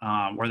Europe,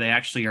 where they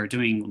actually are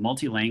doing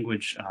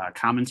multi-language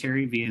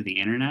commentary via the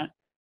internet.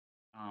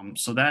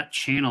 So that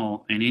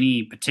channel in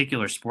any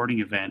particular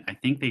sporting event, I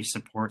think they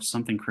support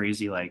something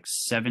crazy like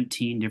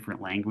 17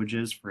 different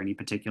languages for any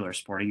particular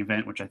sporting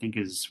event, which I think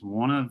is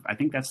I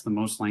think that's the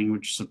most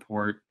language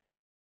support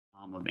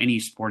of any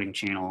sporting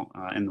channel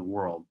in the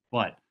world.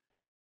 But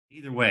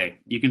either way,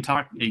 you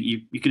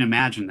can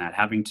imagine that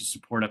having to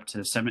support up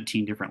to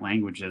 17 different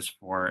languages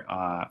for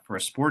a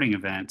sporting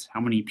event, how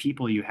many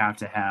people you have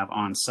to have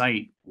on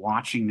site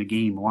watching the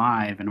game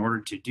live in order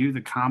to do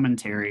the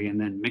commentary and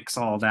then mix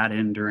all that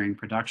in during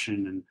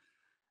production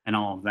and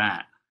all of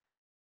that.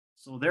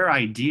 So their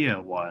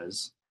idea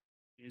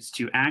is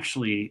to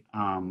actually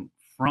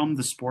from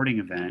the sporting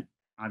event,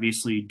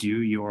 obviously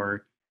do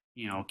your,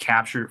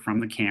 capture it from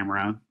the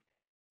camera,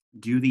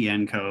 do the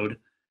encode,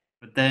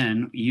 but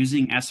then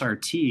using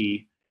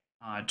SRT,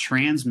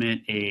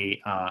 transmit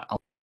a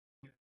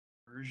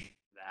version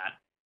of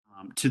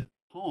that to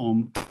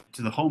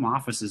the home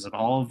offices of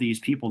all of these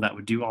people that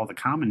would do all the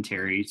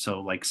commentary.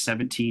 So like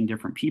 17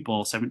 different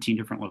people, 17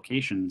 different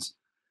locations.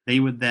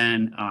 They would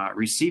then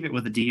receive it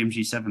with a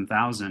DMG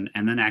 7000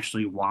 and then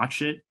actually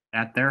watch it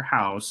at their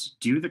house,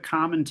 do the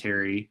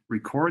commentary,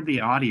 record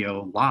the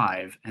audio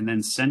live, and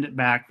then send it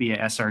back via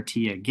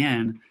SRT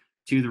again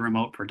to the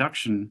remote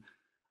production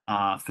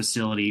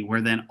facility,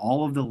 where then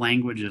all of the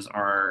languages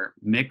are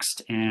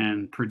mixed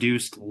and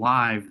produced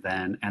live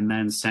then, and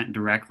then sent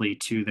directly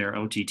to their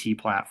OTT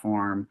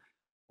platform.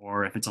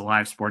 Or if it's a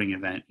live sporting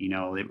event,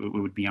 it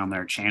would be on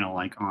their channel,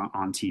 like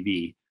on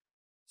TV.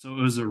 So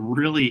it was a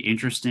really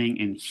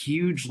interesting and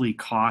hugely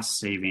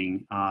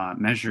cost-saving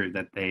measure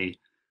that they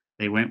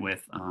went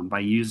with by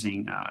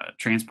using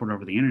transport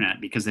over the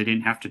internet, because they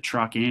didn't have to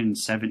truck in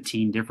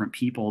 17 different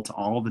people to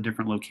all the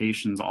different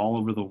locations all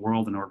over the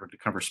world in order to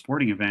cover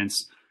sporting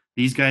events.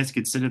 These guys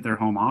could sit at their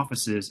home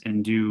offices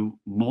and do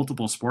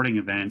multiple sporting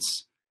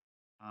events,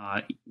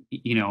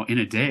 in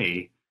a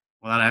day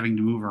without having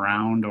to move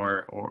around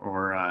or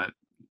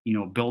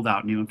build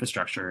out new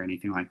infrastructure or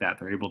anything like that.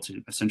 They're able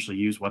to essentially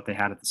use what they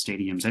had at the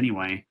stadiums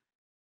anyway,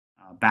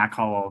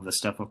 backhaul all of the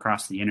stuff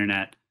across the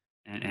internet,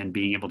 and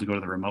being able to go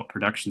to the remote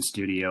production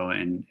studio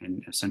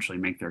and essentially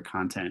make their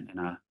content in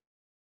a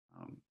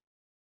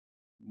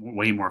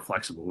way more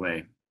flexible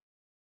way.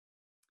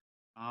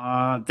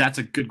 That's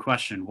a good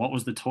question. What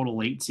was the total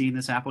latency in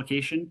this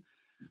application?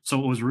 So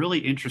what was really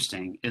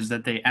interesting is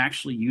that they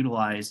actually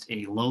utilized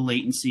a low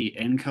latency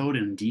encode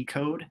and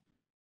decode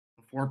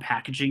before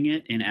packaging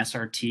it in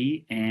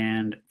SRT,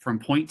 and from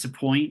point to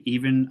point,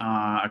 even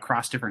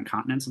across different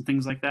continents and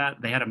things like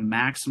that, they had a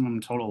maximum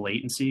total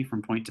latency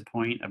from point to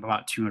point of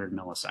about 200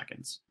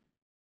 milliseconds,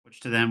 which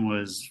to them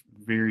was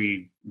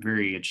very,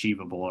 very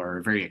achievable,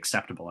 or very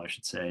acceptable, I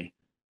should say,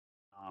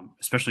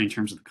 especially in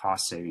terms of the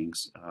cost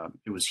savings.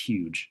 It was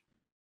huge,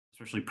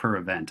 especially per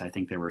event. I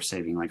think they were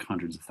saving like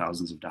hundreds of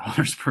thousands of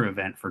dollars per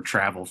event for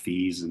travel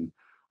fees and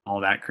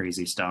all that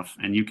crazy stuff.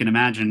 And you can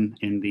imagine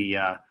in the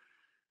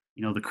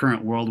the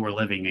current world we're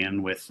living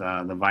in with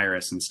the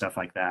virus and stuff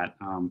like that,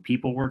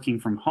 people working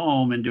from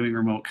home and doing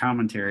remote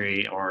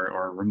commentary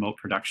or remote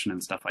production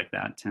and stuff like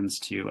that tends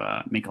to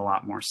make a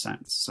lot more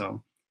sense.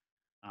 So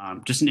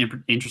just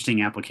an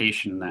interesting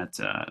application that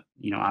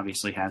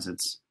obviously has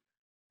its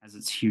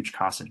huge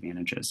cost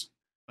advantages.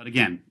 But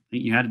again,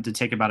 you had to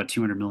take about a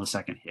 200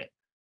 millisecond hit,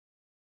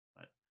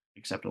 but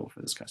acceptable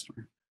for this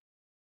customer.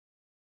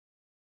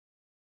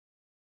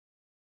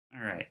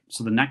 All right,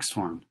 so the next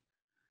one.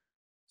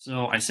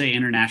 So I say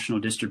international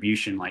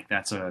distribution like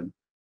that's a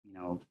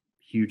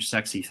huge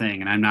sexy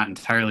thing, and I'm not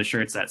entirely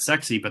sure it's that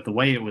sexy, but the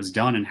way it was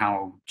done and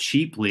how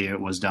cheaply it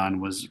was done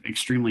was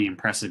extremely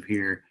impressive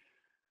here.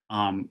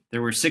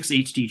 There were 6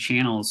 HD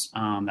channels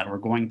that were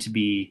going to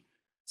be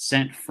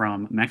sent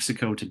from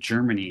Mexico to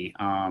Germany,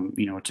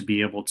 to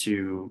be able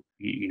to,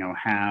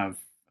 have,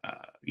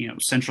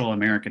 Central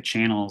America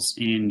channels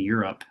in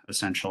Europe,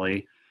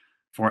 essentially,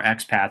 for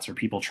expats or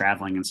people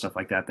traveling and stuff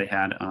like that. They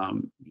had,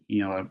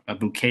 a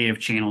bouquet of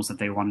channels that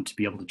they wanted to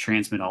be able to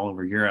transmit all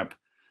over Europe.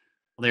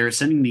 Well, they were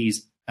sending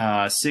these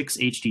 6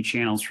 HD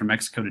channels from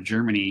Mexico to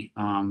Germany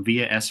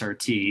via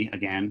SRT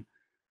again,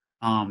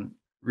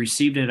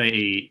 received at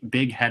a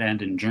big head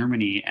end in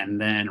Germany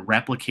and then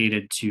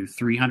replicated to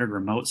 300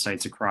 remote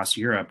sites across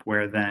Europe,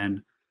 where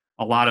then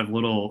a lot of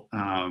little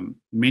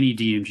mini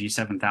DMG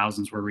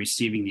 7000s were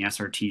receiving the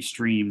SRT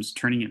streams,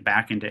 turning it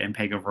back into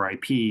MPEG over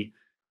IP.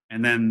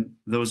 And then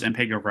those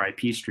MPEG over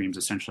IP streams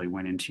essentially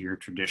went into your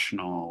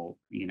traditional,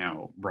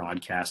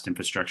 broadcast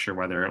infrastructure,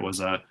 whether it was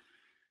a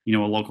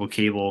local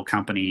cable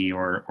company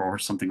or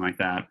something like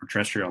that, or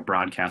terrestrial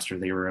broadcaster.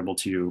 They were able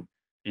to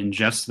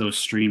ingest those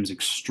streams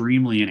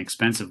extremely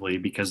inexpensively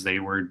because they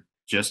were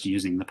just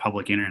using the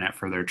public internet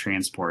for their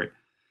transport.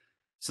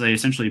 So they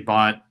essentially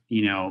bought, the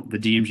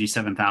DMG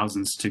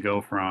 7000s to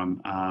go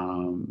from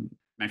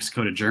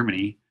Mexico to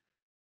Germany,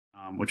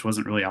 which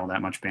wasn't really all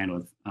that much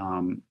bandwidth.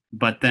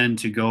 But then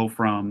to go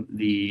from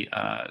the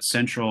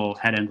central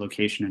head end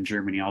location in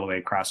Germany all the way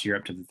across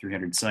Europe to the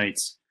 300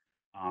 sites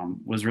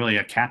was really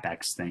a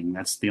capex thing.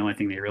 That's the only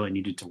thing they really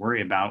needed to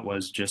worry about,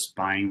 was just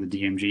buying the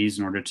DMGs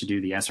in order to do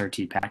the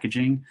SRT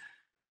packaging,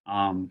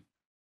 and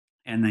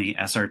the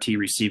SRT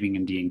receiving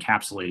and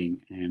de-encapsulating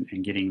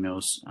and getting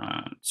those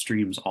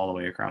streams all the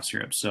way across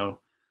Europe. So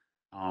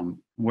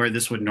where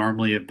this would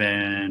normally have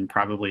been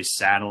probably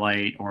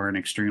satellite or an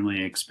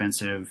extremely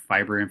expensive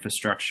fiber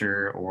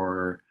infrastructure,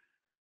 or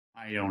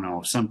I don't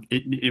know,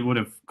 it would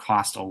have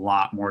cost a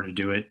lot more to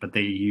do it, but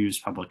they use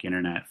public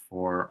internet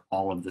for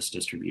all of this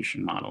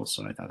distribution model.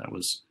 So I thought that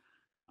was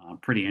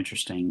pretty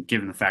interesting,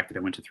 given the fact that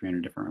it went to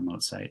 300 different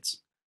remote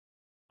sites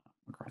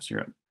across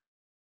Europe.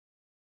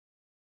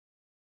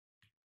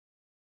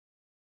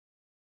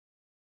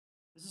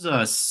 This is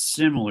a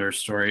similar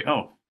story.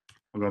 Oh,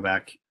 we'll go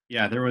back.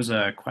 Yeah, there was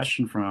a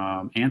question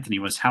from Anthony,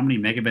 was how many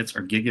megabits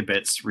or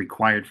gigabits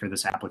required for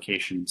this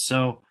application?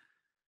 So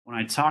when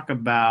I talk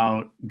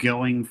about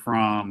going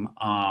from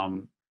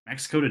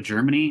Mexico to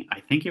Germany,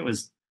 I think it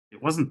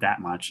wasn't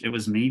that much. It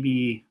was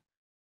maybe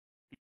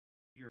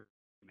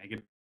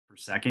megabits per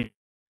second.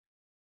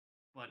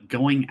 But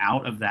going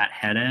out of that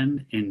head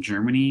end in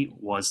Germany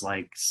was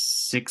like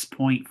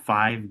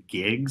 6.5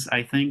 gigs,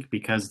 I think,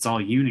 because it's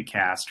all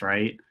unicast,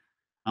 right?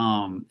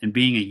 And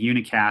being a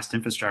unicast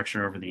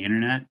infrastructure over the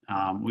internet,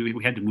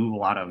 we had to move a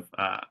lot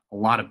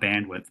of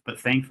bandwidth.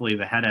 But thankfully,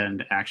 the head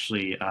end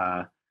actually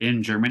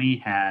in Germany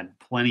had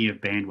plenty of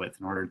bandwidth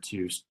in order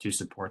to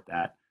support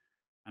that.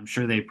 I'm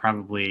sure they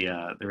probably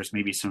there was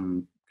maybe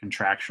some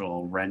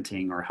contractual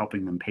renting or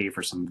helping them pay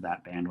for some of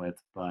that bandwidth,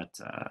 but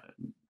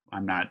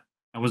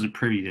I wasn't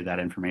privy to that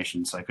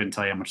information, so I couldn't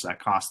tell you how much that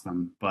cost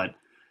them. But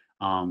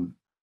um,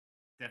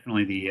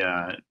 definitely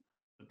the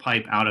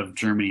pipe out of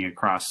Germany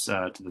across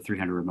to the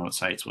 300 remote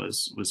sites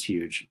was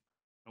huge.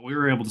 But we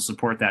were able to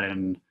support that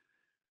in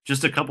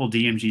just a couple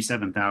DMG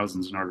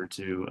 7000s in order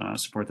to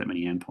support that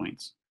many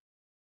endpoints.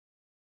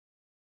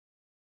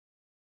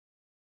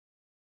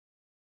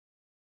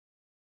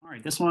 All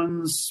right, this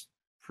one's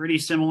pretty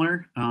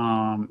similar.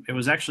 It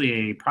was actually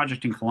a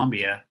project in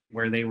Colombia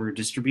where they were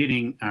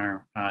distributing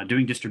or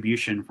doing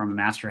distribution from a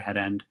master head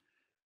end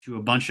to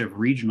a bunch of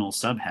regional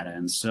subhead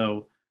ends.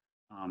 So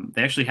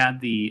they actually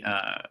had the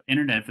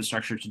internet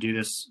infrastructure to do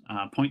this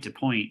point to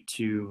point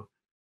to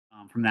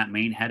from that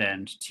main head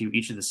end to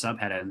each of the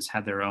subhead ends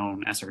had their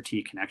own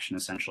SRT connection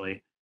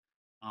essentially.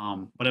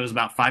 But it was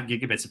about 5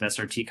 gigabits of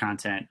SRT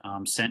content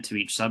sent to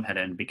each subhead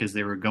end, because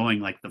they were going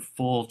like the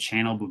full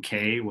channel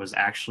bouquet was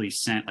actually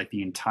sent, like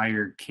the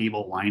entire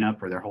cable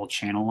lineup or their whole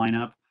channel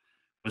lineup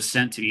was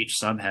sent to each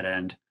subhead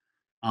end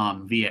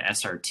via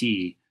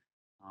SRT.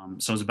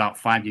 So it was about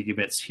 5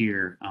 gigabits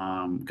here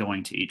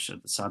going to each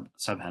of the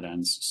subhead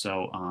ends.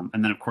 So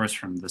and then of course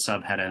from the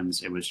subhead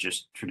ends it was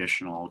just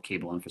traditional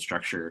cable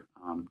infrastructure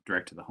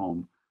direct to the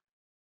home.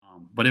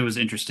 But it was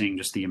interesting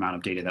just the amount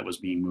of data that was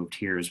being moved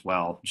here as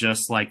well,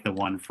 just like the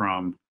one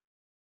from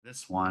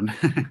this one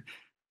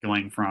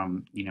going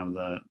from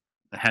the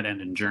head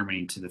end in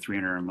Germany to the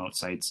 300 remote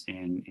sites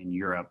in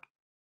Europe.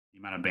 the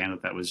amount of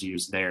bandwidth that was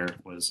used there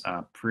was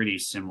pretty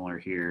similar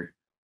here,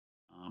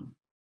 um,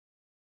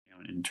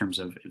 in terms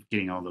of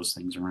getting all those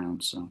things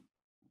around. So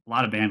a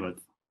lot of bandwidth.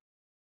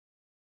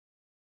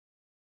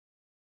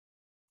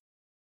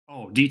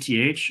 Oh,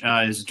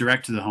 DTH is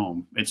direct to the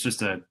home. It's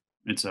a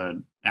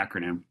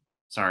acronym.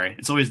 Sorry,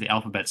 it's always the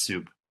alphabet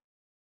soup,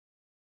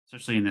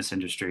 especially in this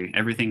industry.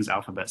 Everything's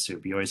alphabet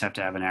soup. You always have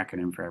to have an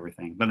acronym for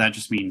everything, but that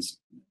just means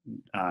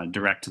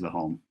direct to the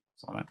home.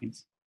 That's all that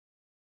means.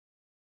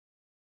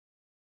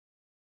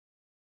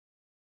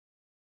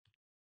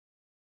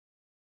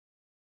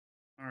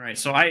 All right,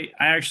 so I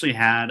actually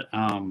had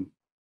a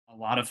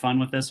lot of fun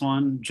with this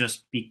one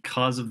just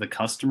because of the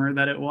customer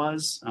that it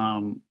was.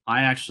 I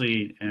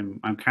actually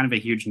I'm kind of a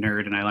huge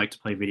nerd and I like to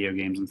play video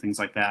games and things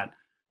like that.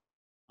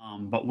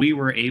 But we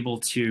were able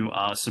to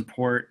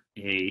support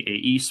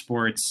a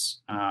esports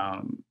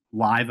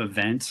live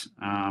event.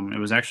 It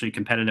was actually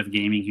competitive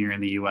gaming here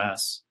in the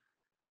U.S.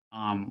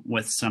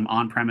 With some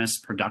on-premise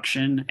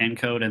production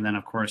encode, and then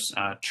of course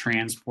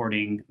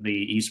transporting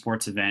the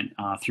esports event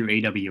through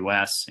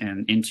AWS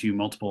and into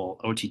multiple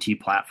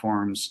OTT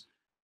platforms,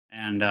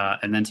 and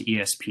then to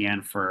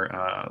ESPN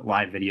for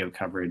live video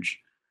coverage.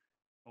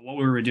 But what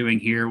we were doing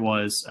here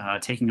was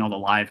taking all the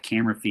live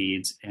camera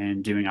feeds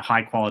and doing a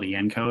high quality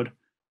encode.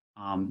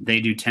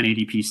 They do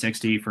 1080p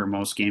 60 for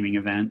most gaming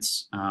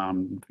events.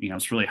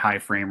 It's really high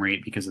frame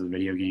rate because of the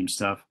video game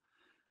stuff.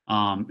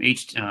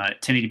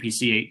 1080p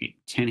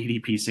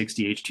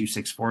 60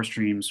 H.264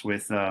 streams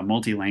with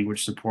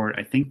multi-language support.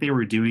 I think they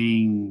were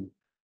doing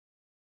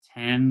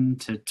 10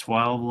 to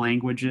 12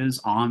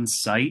 languages on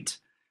site,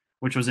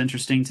 which was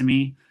interesting to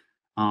me.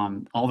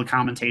 All the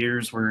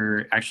commentators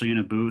were actually in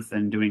a booth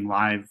and doing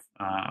live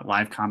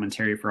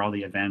commentary for all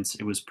the events.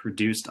 It was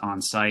produced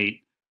on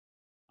site,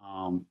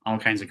 all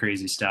kinds of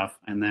crazy stuff,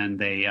 and then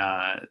they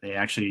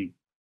actually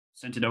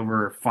sent it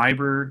over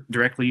fiber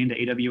directly into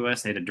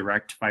AWS. They had a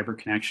direct fiber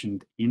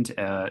connection into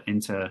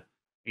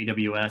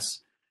AWS,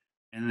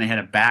 and then they had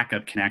a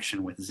backup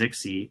connection with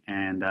Zixi,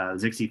 and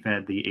Zixi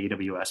fed the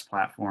AWS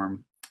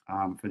platform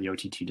for the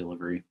OTT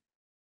delivery.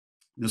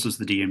 This was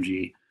the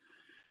DMG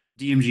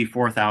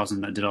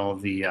 4000 that did all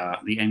of the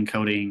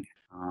encoding,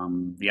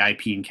 the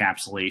IP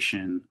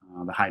encapsulation,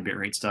 the high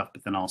bitrate stuff,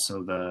 but then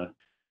also the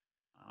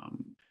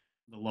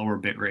lower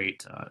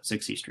bitrate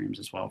Zixi streams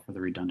as well for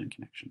the redundant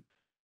connection.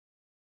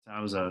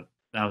 So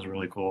that was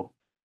really cool.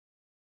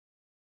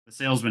 The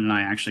salesman and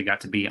I actually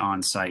got to be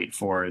on site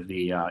for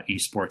the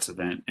esports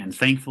event, and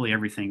thankfully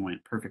everything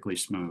went perfectly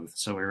smooth.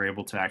 So we were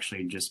able to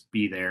actually just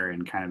be there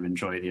and kind of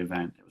enjoy the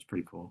event. It was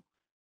pretty cool.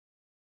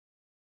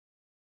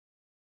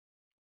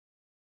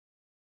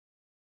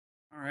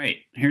 All right,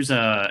 here's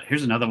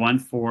another one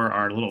for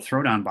our little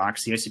throwdown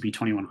box, the ICP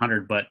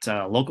 2100, but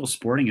local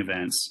sporting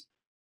events.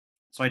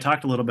 So I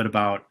talked a little bit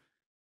about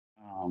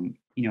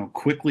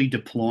quickly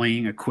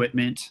deploying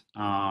equipment,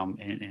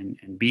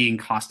 and being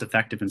cost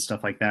effective and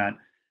stuff like that.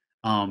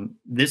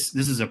 This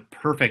is a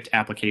perfect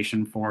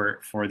application for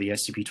the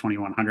SCP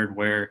 2100,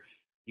 where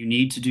you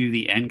need to do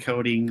the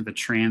encoding, the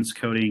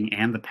transcoding,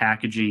 and the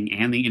packaging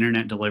and the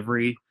internet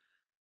delivery.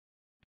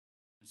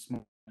 A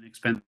small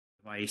inexpensive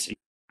device, you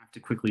have to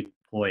quickly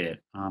deploy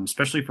it,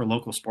 especially for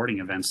local sporting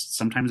events.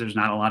 Sometimes there's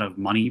not a lot of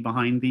money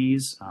behind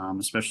these,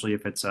 especially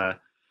if it's a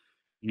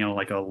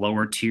like a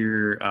lower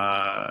tier,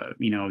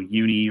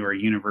 uni or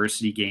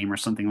university game or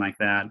something like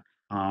that.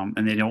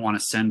 And they don't want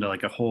to send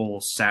like a whole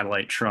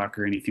satellite truck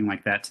or anything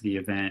like that to the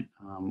event.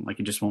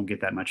 Like it just won't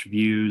get that much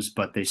views,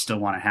 but they still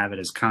want to have it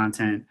as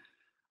content.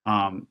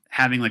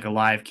 Having like a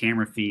live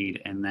camera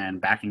feed and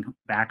then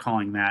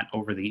backhauling that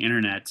over the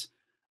internet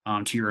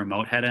to your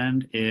remote head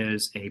end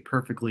is a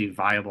perfectly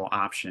viable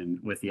option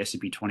with the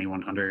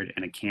SCP-2100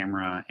 and a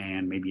camera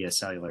and maybe a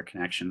cellular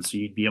connection. So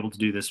you'd be able to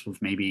do this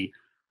with maybe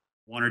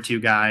one or two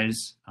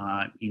guys,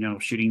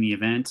 shooting the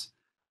event,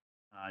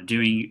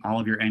 doing all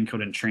of your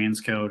encode and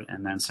transcode,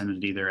 and then send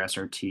it either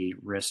SRT,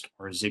 RIST,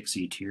 or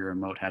Zixi to your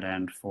remote head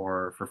end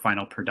for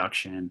final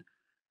production,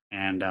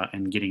 and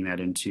getting that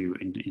into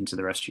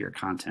the rest of your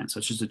content. So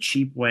it's just a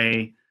cheap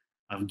way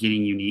of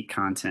getting unique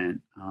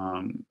content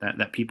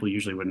that people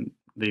usually wouldn't.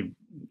 They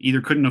either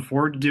couldn't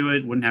afford to do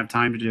it, wouldn't have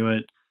time to do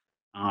it.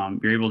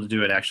 You're able to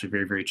do it actually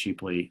very, very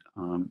cheaply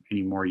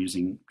anymore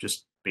using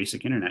just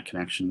basic internet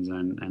connections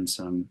and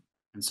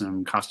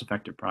some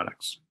cost-effective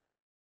products.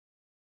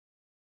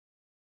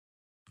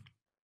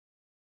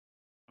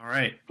 All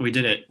right, we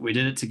did it. We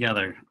did it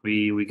together.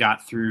 We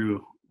got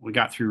through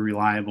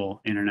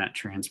reliable internet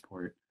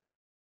transport.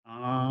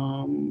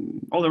 Oh,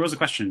 there was a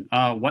question.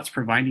 What's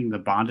providing the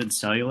bonded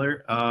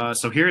cellular?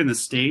 So here in the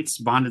States,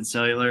 bonded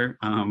cellular,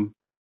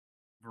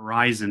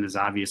 Verizon is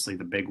obviously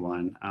the big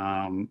one.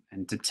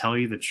 And to tell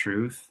you the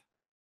truth,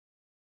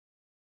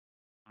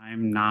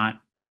 I'm not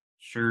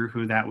sure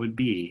who that would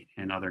be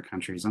in other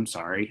countries. I'm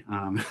sorry.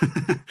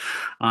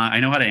 I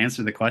know how to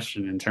answer the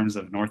question in terms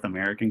of North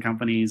American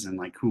companies and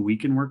like who we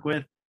can work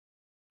with.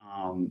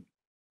 Um,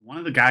 One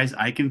of the guys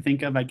I can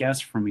think of, I guess,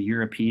 from a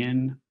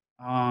European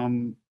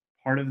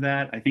part of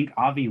that. I think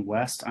Avi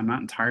West, I'm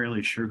not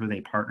entirely sure who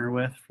they partner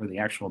with for the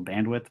actual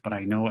bandwidth, but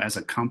I know as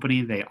a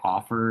company they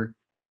offer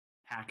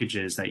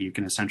packages that you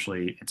can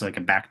essentially, it's like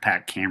a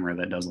backpack camera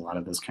that does a lot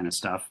of this kind of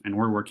stuff. And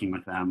we're working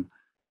with them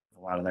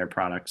with a lot of their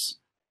products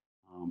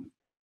um,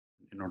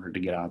 in order to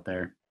get out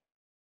there.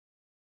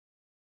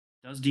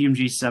 Does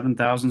DMG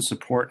 7000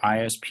 support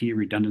ISP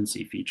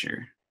redundancy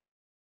feature?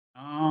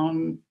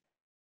 Um,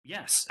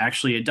 Yes,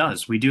 actually, it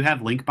does. We do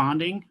have link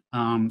bonding.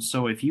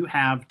 So if you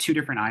have two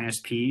different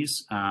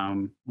ISPs,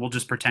 we'll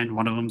just pretend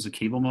one of them is a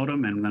cable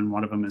modem and then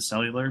one of them is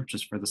cellular,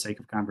 just for the sake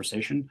of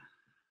conversation.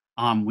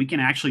 We can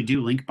actually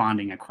do link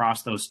bonding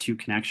across those two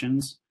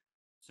connections.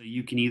 So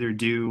you can either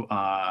do,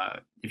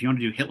 if you want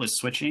to do hitless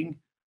switching,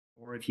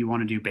 or if you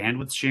want to do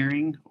bandwidth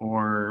sharing,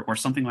 or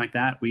something like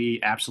that. We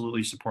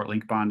absolutely support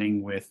link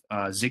bonding with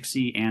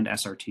Zixi and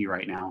SRT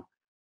right now,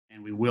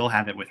 and we will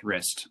have it with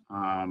Wrist.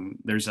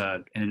 There's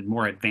a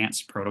more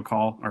advanced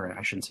protocol, or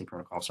I shouldn't say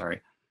protocol,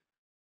 sorry.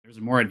 There's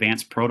a more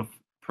advanced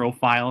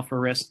profile for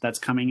Wrist that's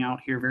coming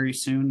out here very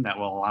soon that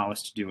will allow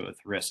us to do it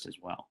with Wrist as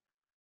well.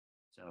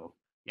 So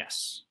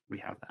yes, we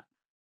have that.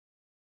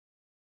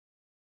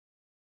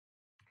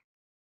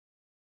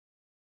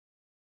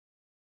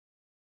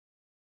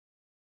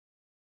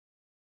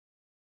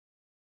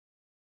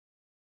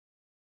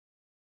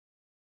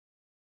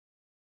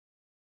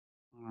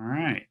 All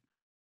right.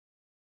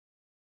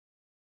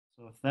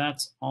 So if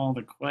that's all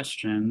the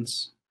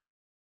questions,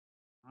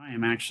 I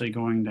am actually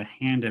going to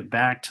hand it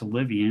back to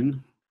Livian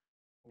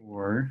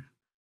for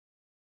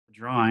the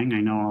drawing.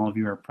 I know all of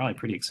you are probably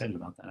pretty excited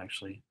about that,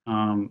 actually.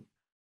 So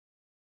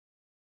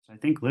I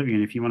think,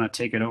 Livian, if you want to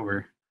take it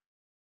over.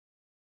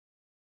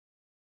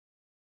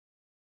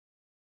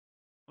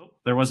 Oh,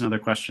 there was another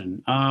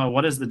question.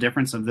 What is the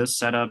difference of this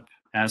setup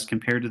as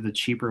compared to the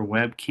cheaper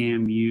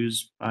webcam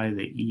used by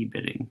the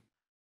e-bidding?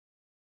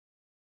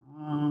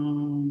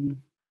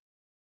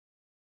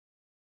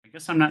 I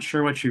guess I'm not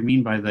sure what you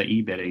mean by the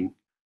e-bidding.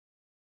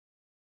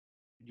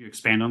 Could you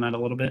expand on that a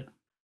little bit?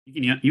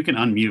 You can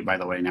unmute, by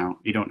the way. Now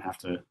you don't have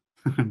to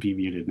be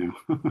muted now.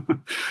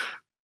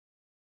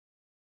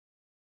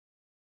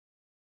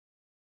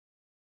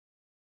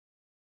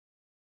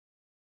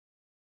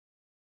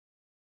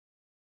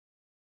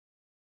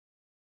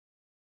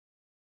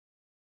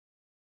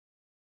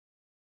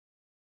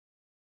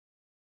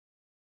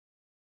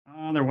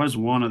 There was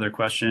one other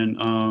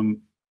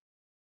question.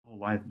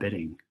 Live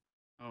bidding.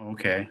 Oh,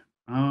 okay.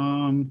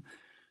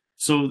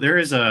 So there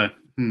is that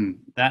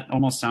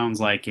almost sounds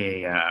like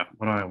a,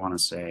 what do I want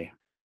to say?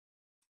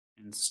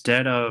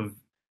 Instead of,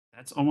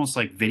 that's almost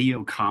like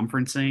video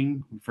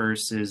conferencing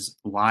versus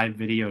live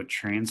video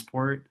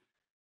transport.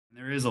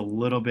 There is a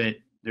little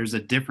bit, there's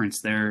a difference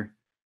there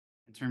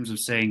in terms of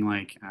saying,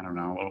 like, I don't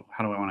know,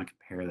 how do I want to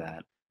compare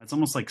that? That's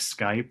almost like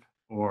Skype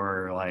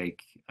or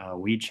like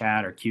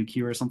WeChat or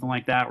QQ or something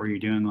like that, where you're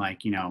doing,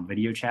 like,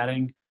 video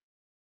chatting.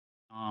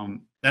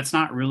 That's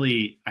not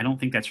really, I don't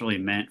think that's really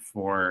meant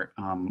for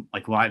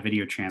like live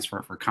video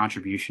transfer for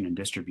contribution and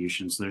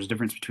distribution. So there's a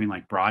difference between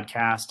like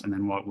broadcast and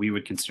then what we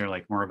would consider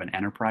like more of an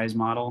enterprise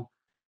model.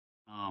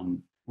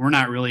 We're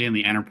not really in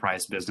the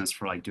enterprise business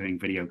for like doing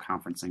video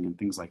conferencing and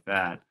things like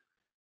that.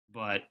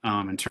 But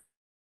in terms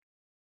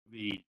of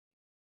the,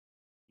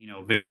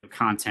 video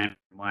content,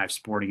 live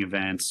sporting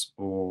events,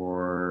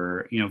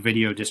 or,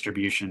 video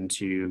distribution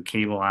to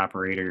cable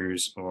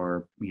operators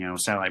or,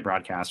 satellite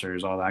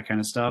broadcasters, all that kind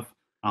of stuff.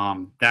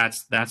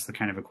 That's the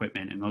kind of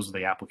equipment, and those are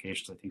the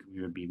applications I think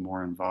we would be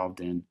more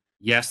involved in.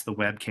 Yes, the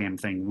webcam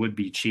thing would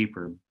be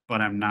cheaper,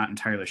 but I'm not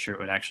entirely sure it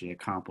would actually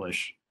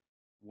accomplish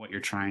what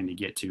you're trying to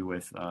get to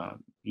with,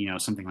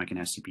 something like an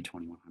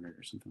SCP-2100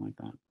 or something like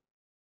that.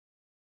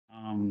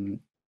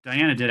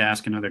 Diana did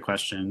ask another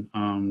question.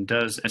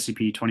 Does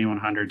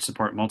SCP-2100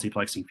 support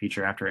multiplexing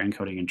feature after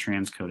encoding and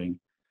transcoding?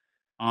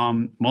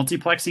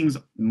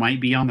 Multiplexings might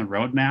be on the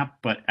roadmap,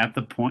 but at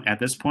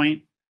this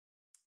point,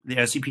 the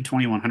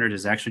SCP-2100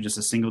 is actually just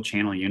a single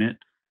channel unit.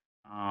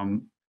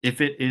 If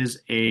it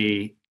is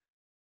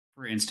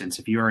for instance,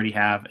 if you already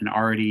have an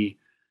already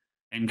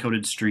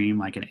encoded stream,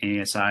 like an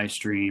ASI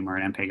stream or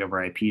an MPEG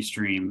over IP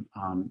stream,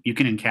 you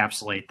can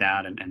encapsulate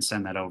that and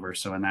send that over.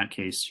 So in that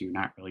case, you're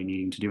not really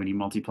needing to do any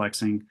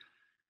multiplexing.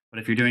 But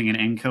if you're doing an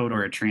encode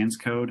or a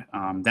transcode,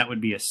 that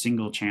would be a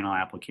single channel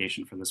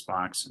application for this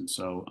box. And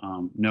so,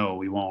 no,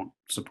 we won't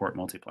support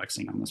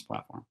multiplexing on this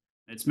platform.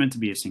 It's meant to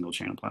be a single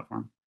channel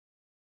platform.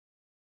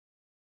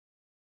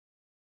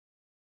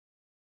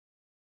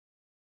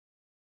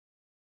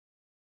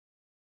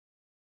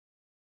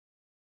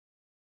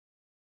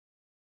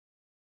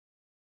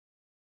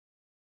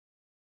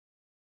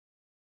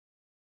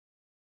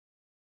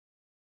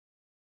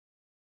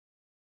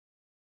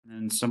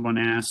 And someone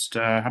asked,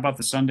 how about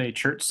the Sunday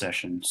church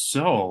session?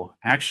 So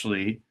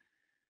actually,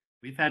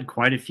 we've had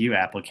quite a few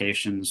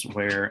applications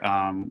where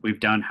we've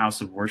done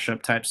house of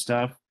worship type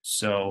stuff.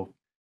 So,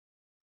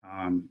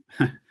 um,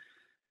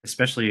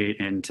 especially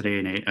in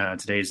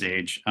today's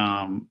age,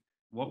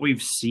 what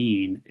we've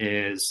seen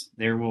is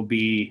there will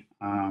be,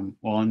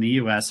 well, in the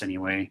U.S.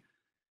 anyway,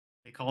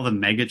 They call them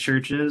mega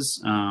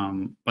churches,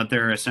 but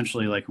they're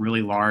essentially like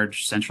really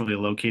large, centrally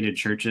located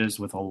churches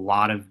with a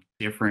lot of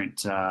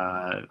different,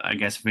 I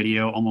guess,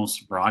 video,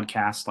 almost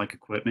broadcast like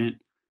equipment.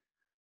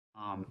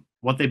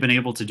 What they've been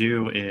able to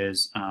do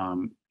is,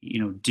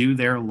 do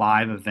their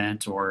live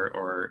event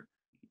or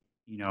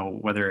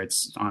whether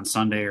it's on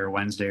Sunday or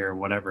Wednesday or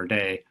whatever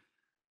day,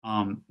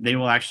 they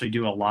will actually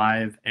do a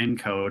live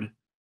encode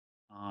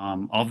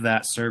of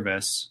that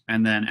service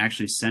and then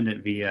actually send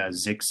it via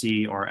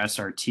Zixi or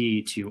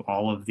SRT to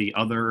all of the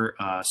other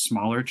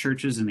smaller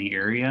churches in the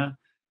area,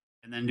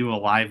 and then do a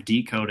live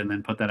decode and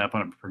then put that up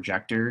on a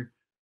projector.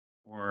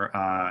 Or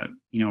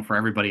for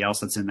everybody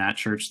else that's in that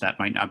church that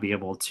might not be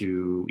able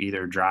to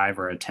either drive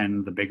or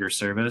attend the bigger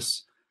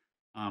service.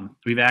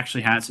 We've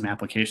actually had some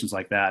applications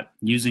like that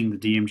using the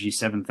DMG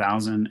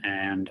 7000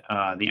 and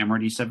the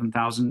MRD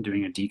 7000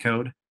 doing a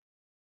decode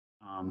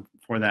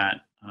for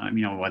that,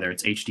 whether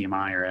it's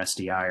HDMI or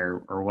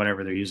SDI or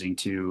whatever they're using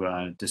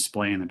to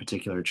display in the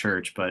particular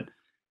church. But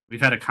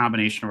we've had a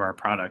combination of our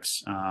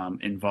products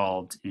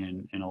involved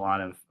in a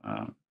lot of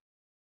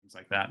things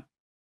like that.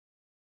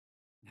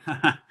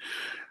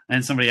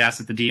 And somebody asked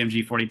if the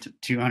DMG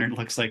 4200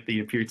 looks like the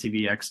Appear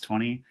TV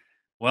X20.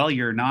 Well,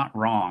 you're not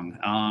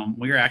wrong.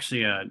 We are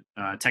actually a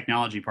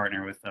technology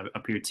partner with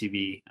Appear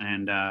TV,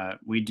 and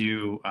we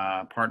do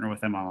partner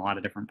with them on a lot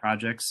of different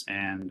projects.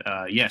 And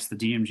yes, the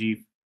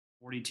DMG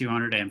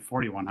 4200 and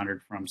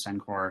 4100 from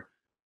Sencore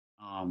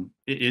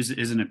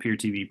is an Appear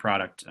TV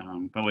product,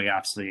 but we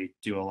obviously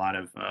do a lot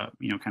of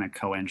kind of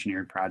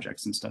co-engineered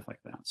projects and stuff like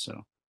that.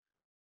 So,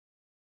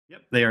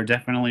 yep, they are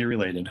definitely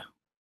related.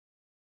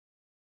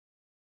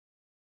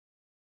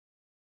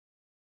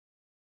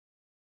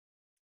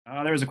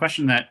 There was a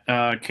question that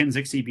can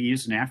Zixi be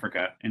used in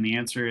Africa? And the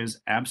answer is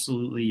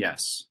absolutely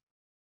yes.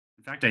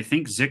 In fact, I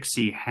think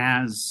Zixi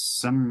has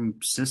some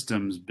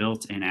systems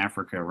built in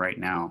Africa right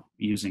now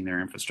using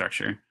their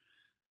infrastructure.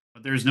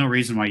 But there's no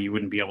reason why you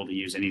wouldn't be able to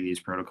use any of these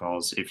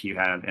protocols if you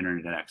have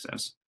internet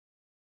access.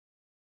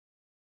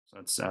 So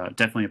it's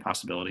definitely a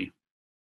possibility.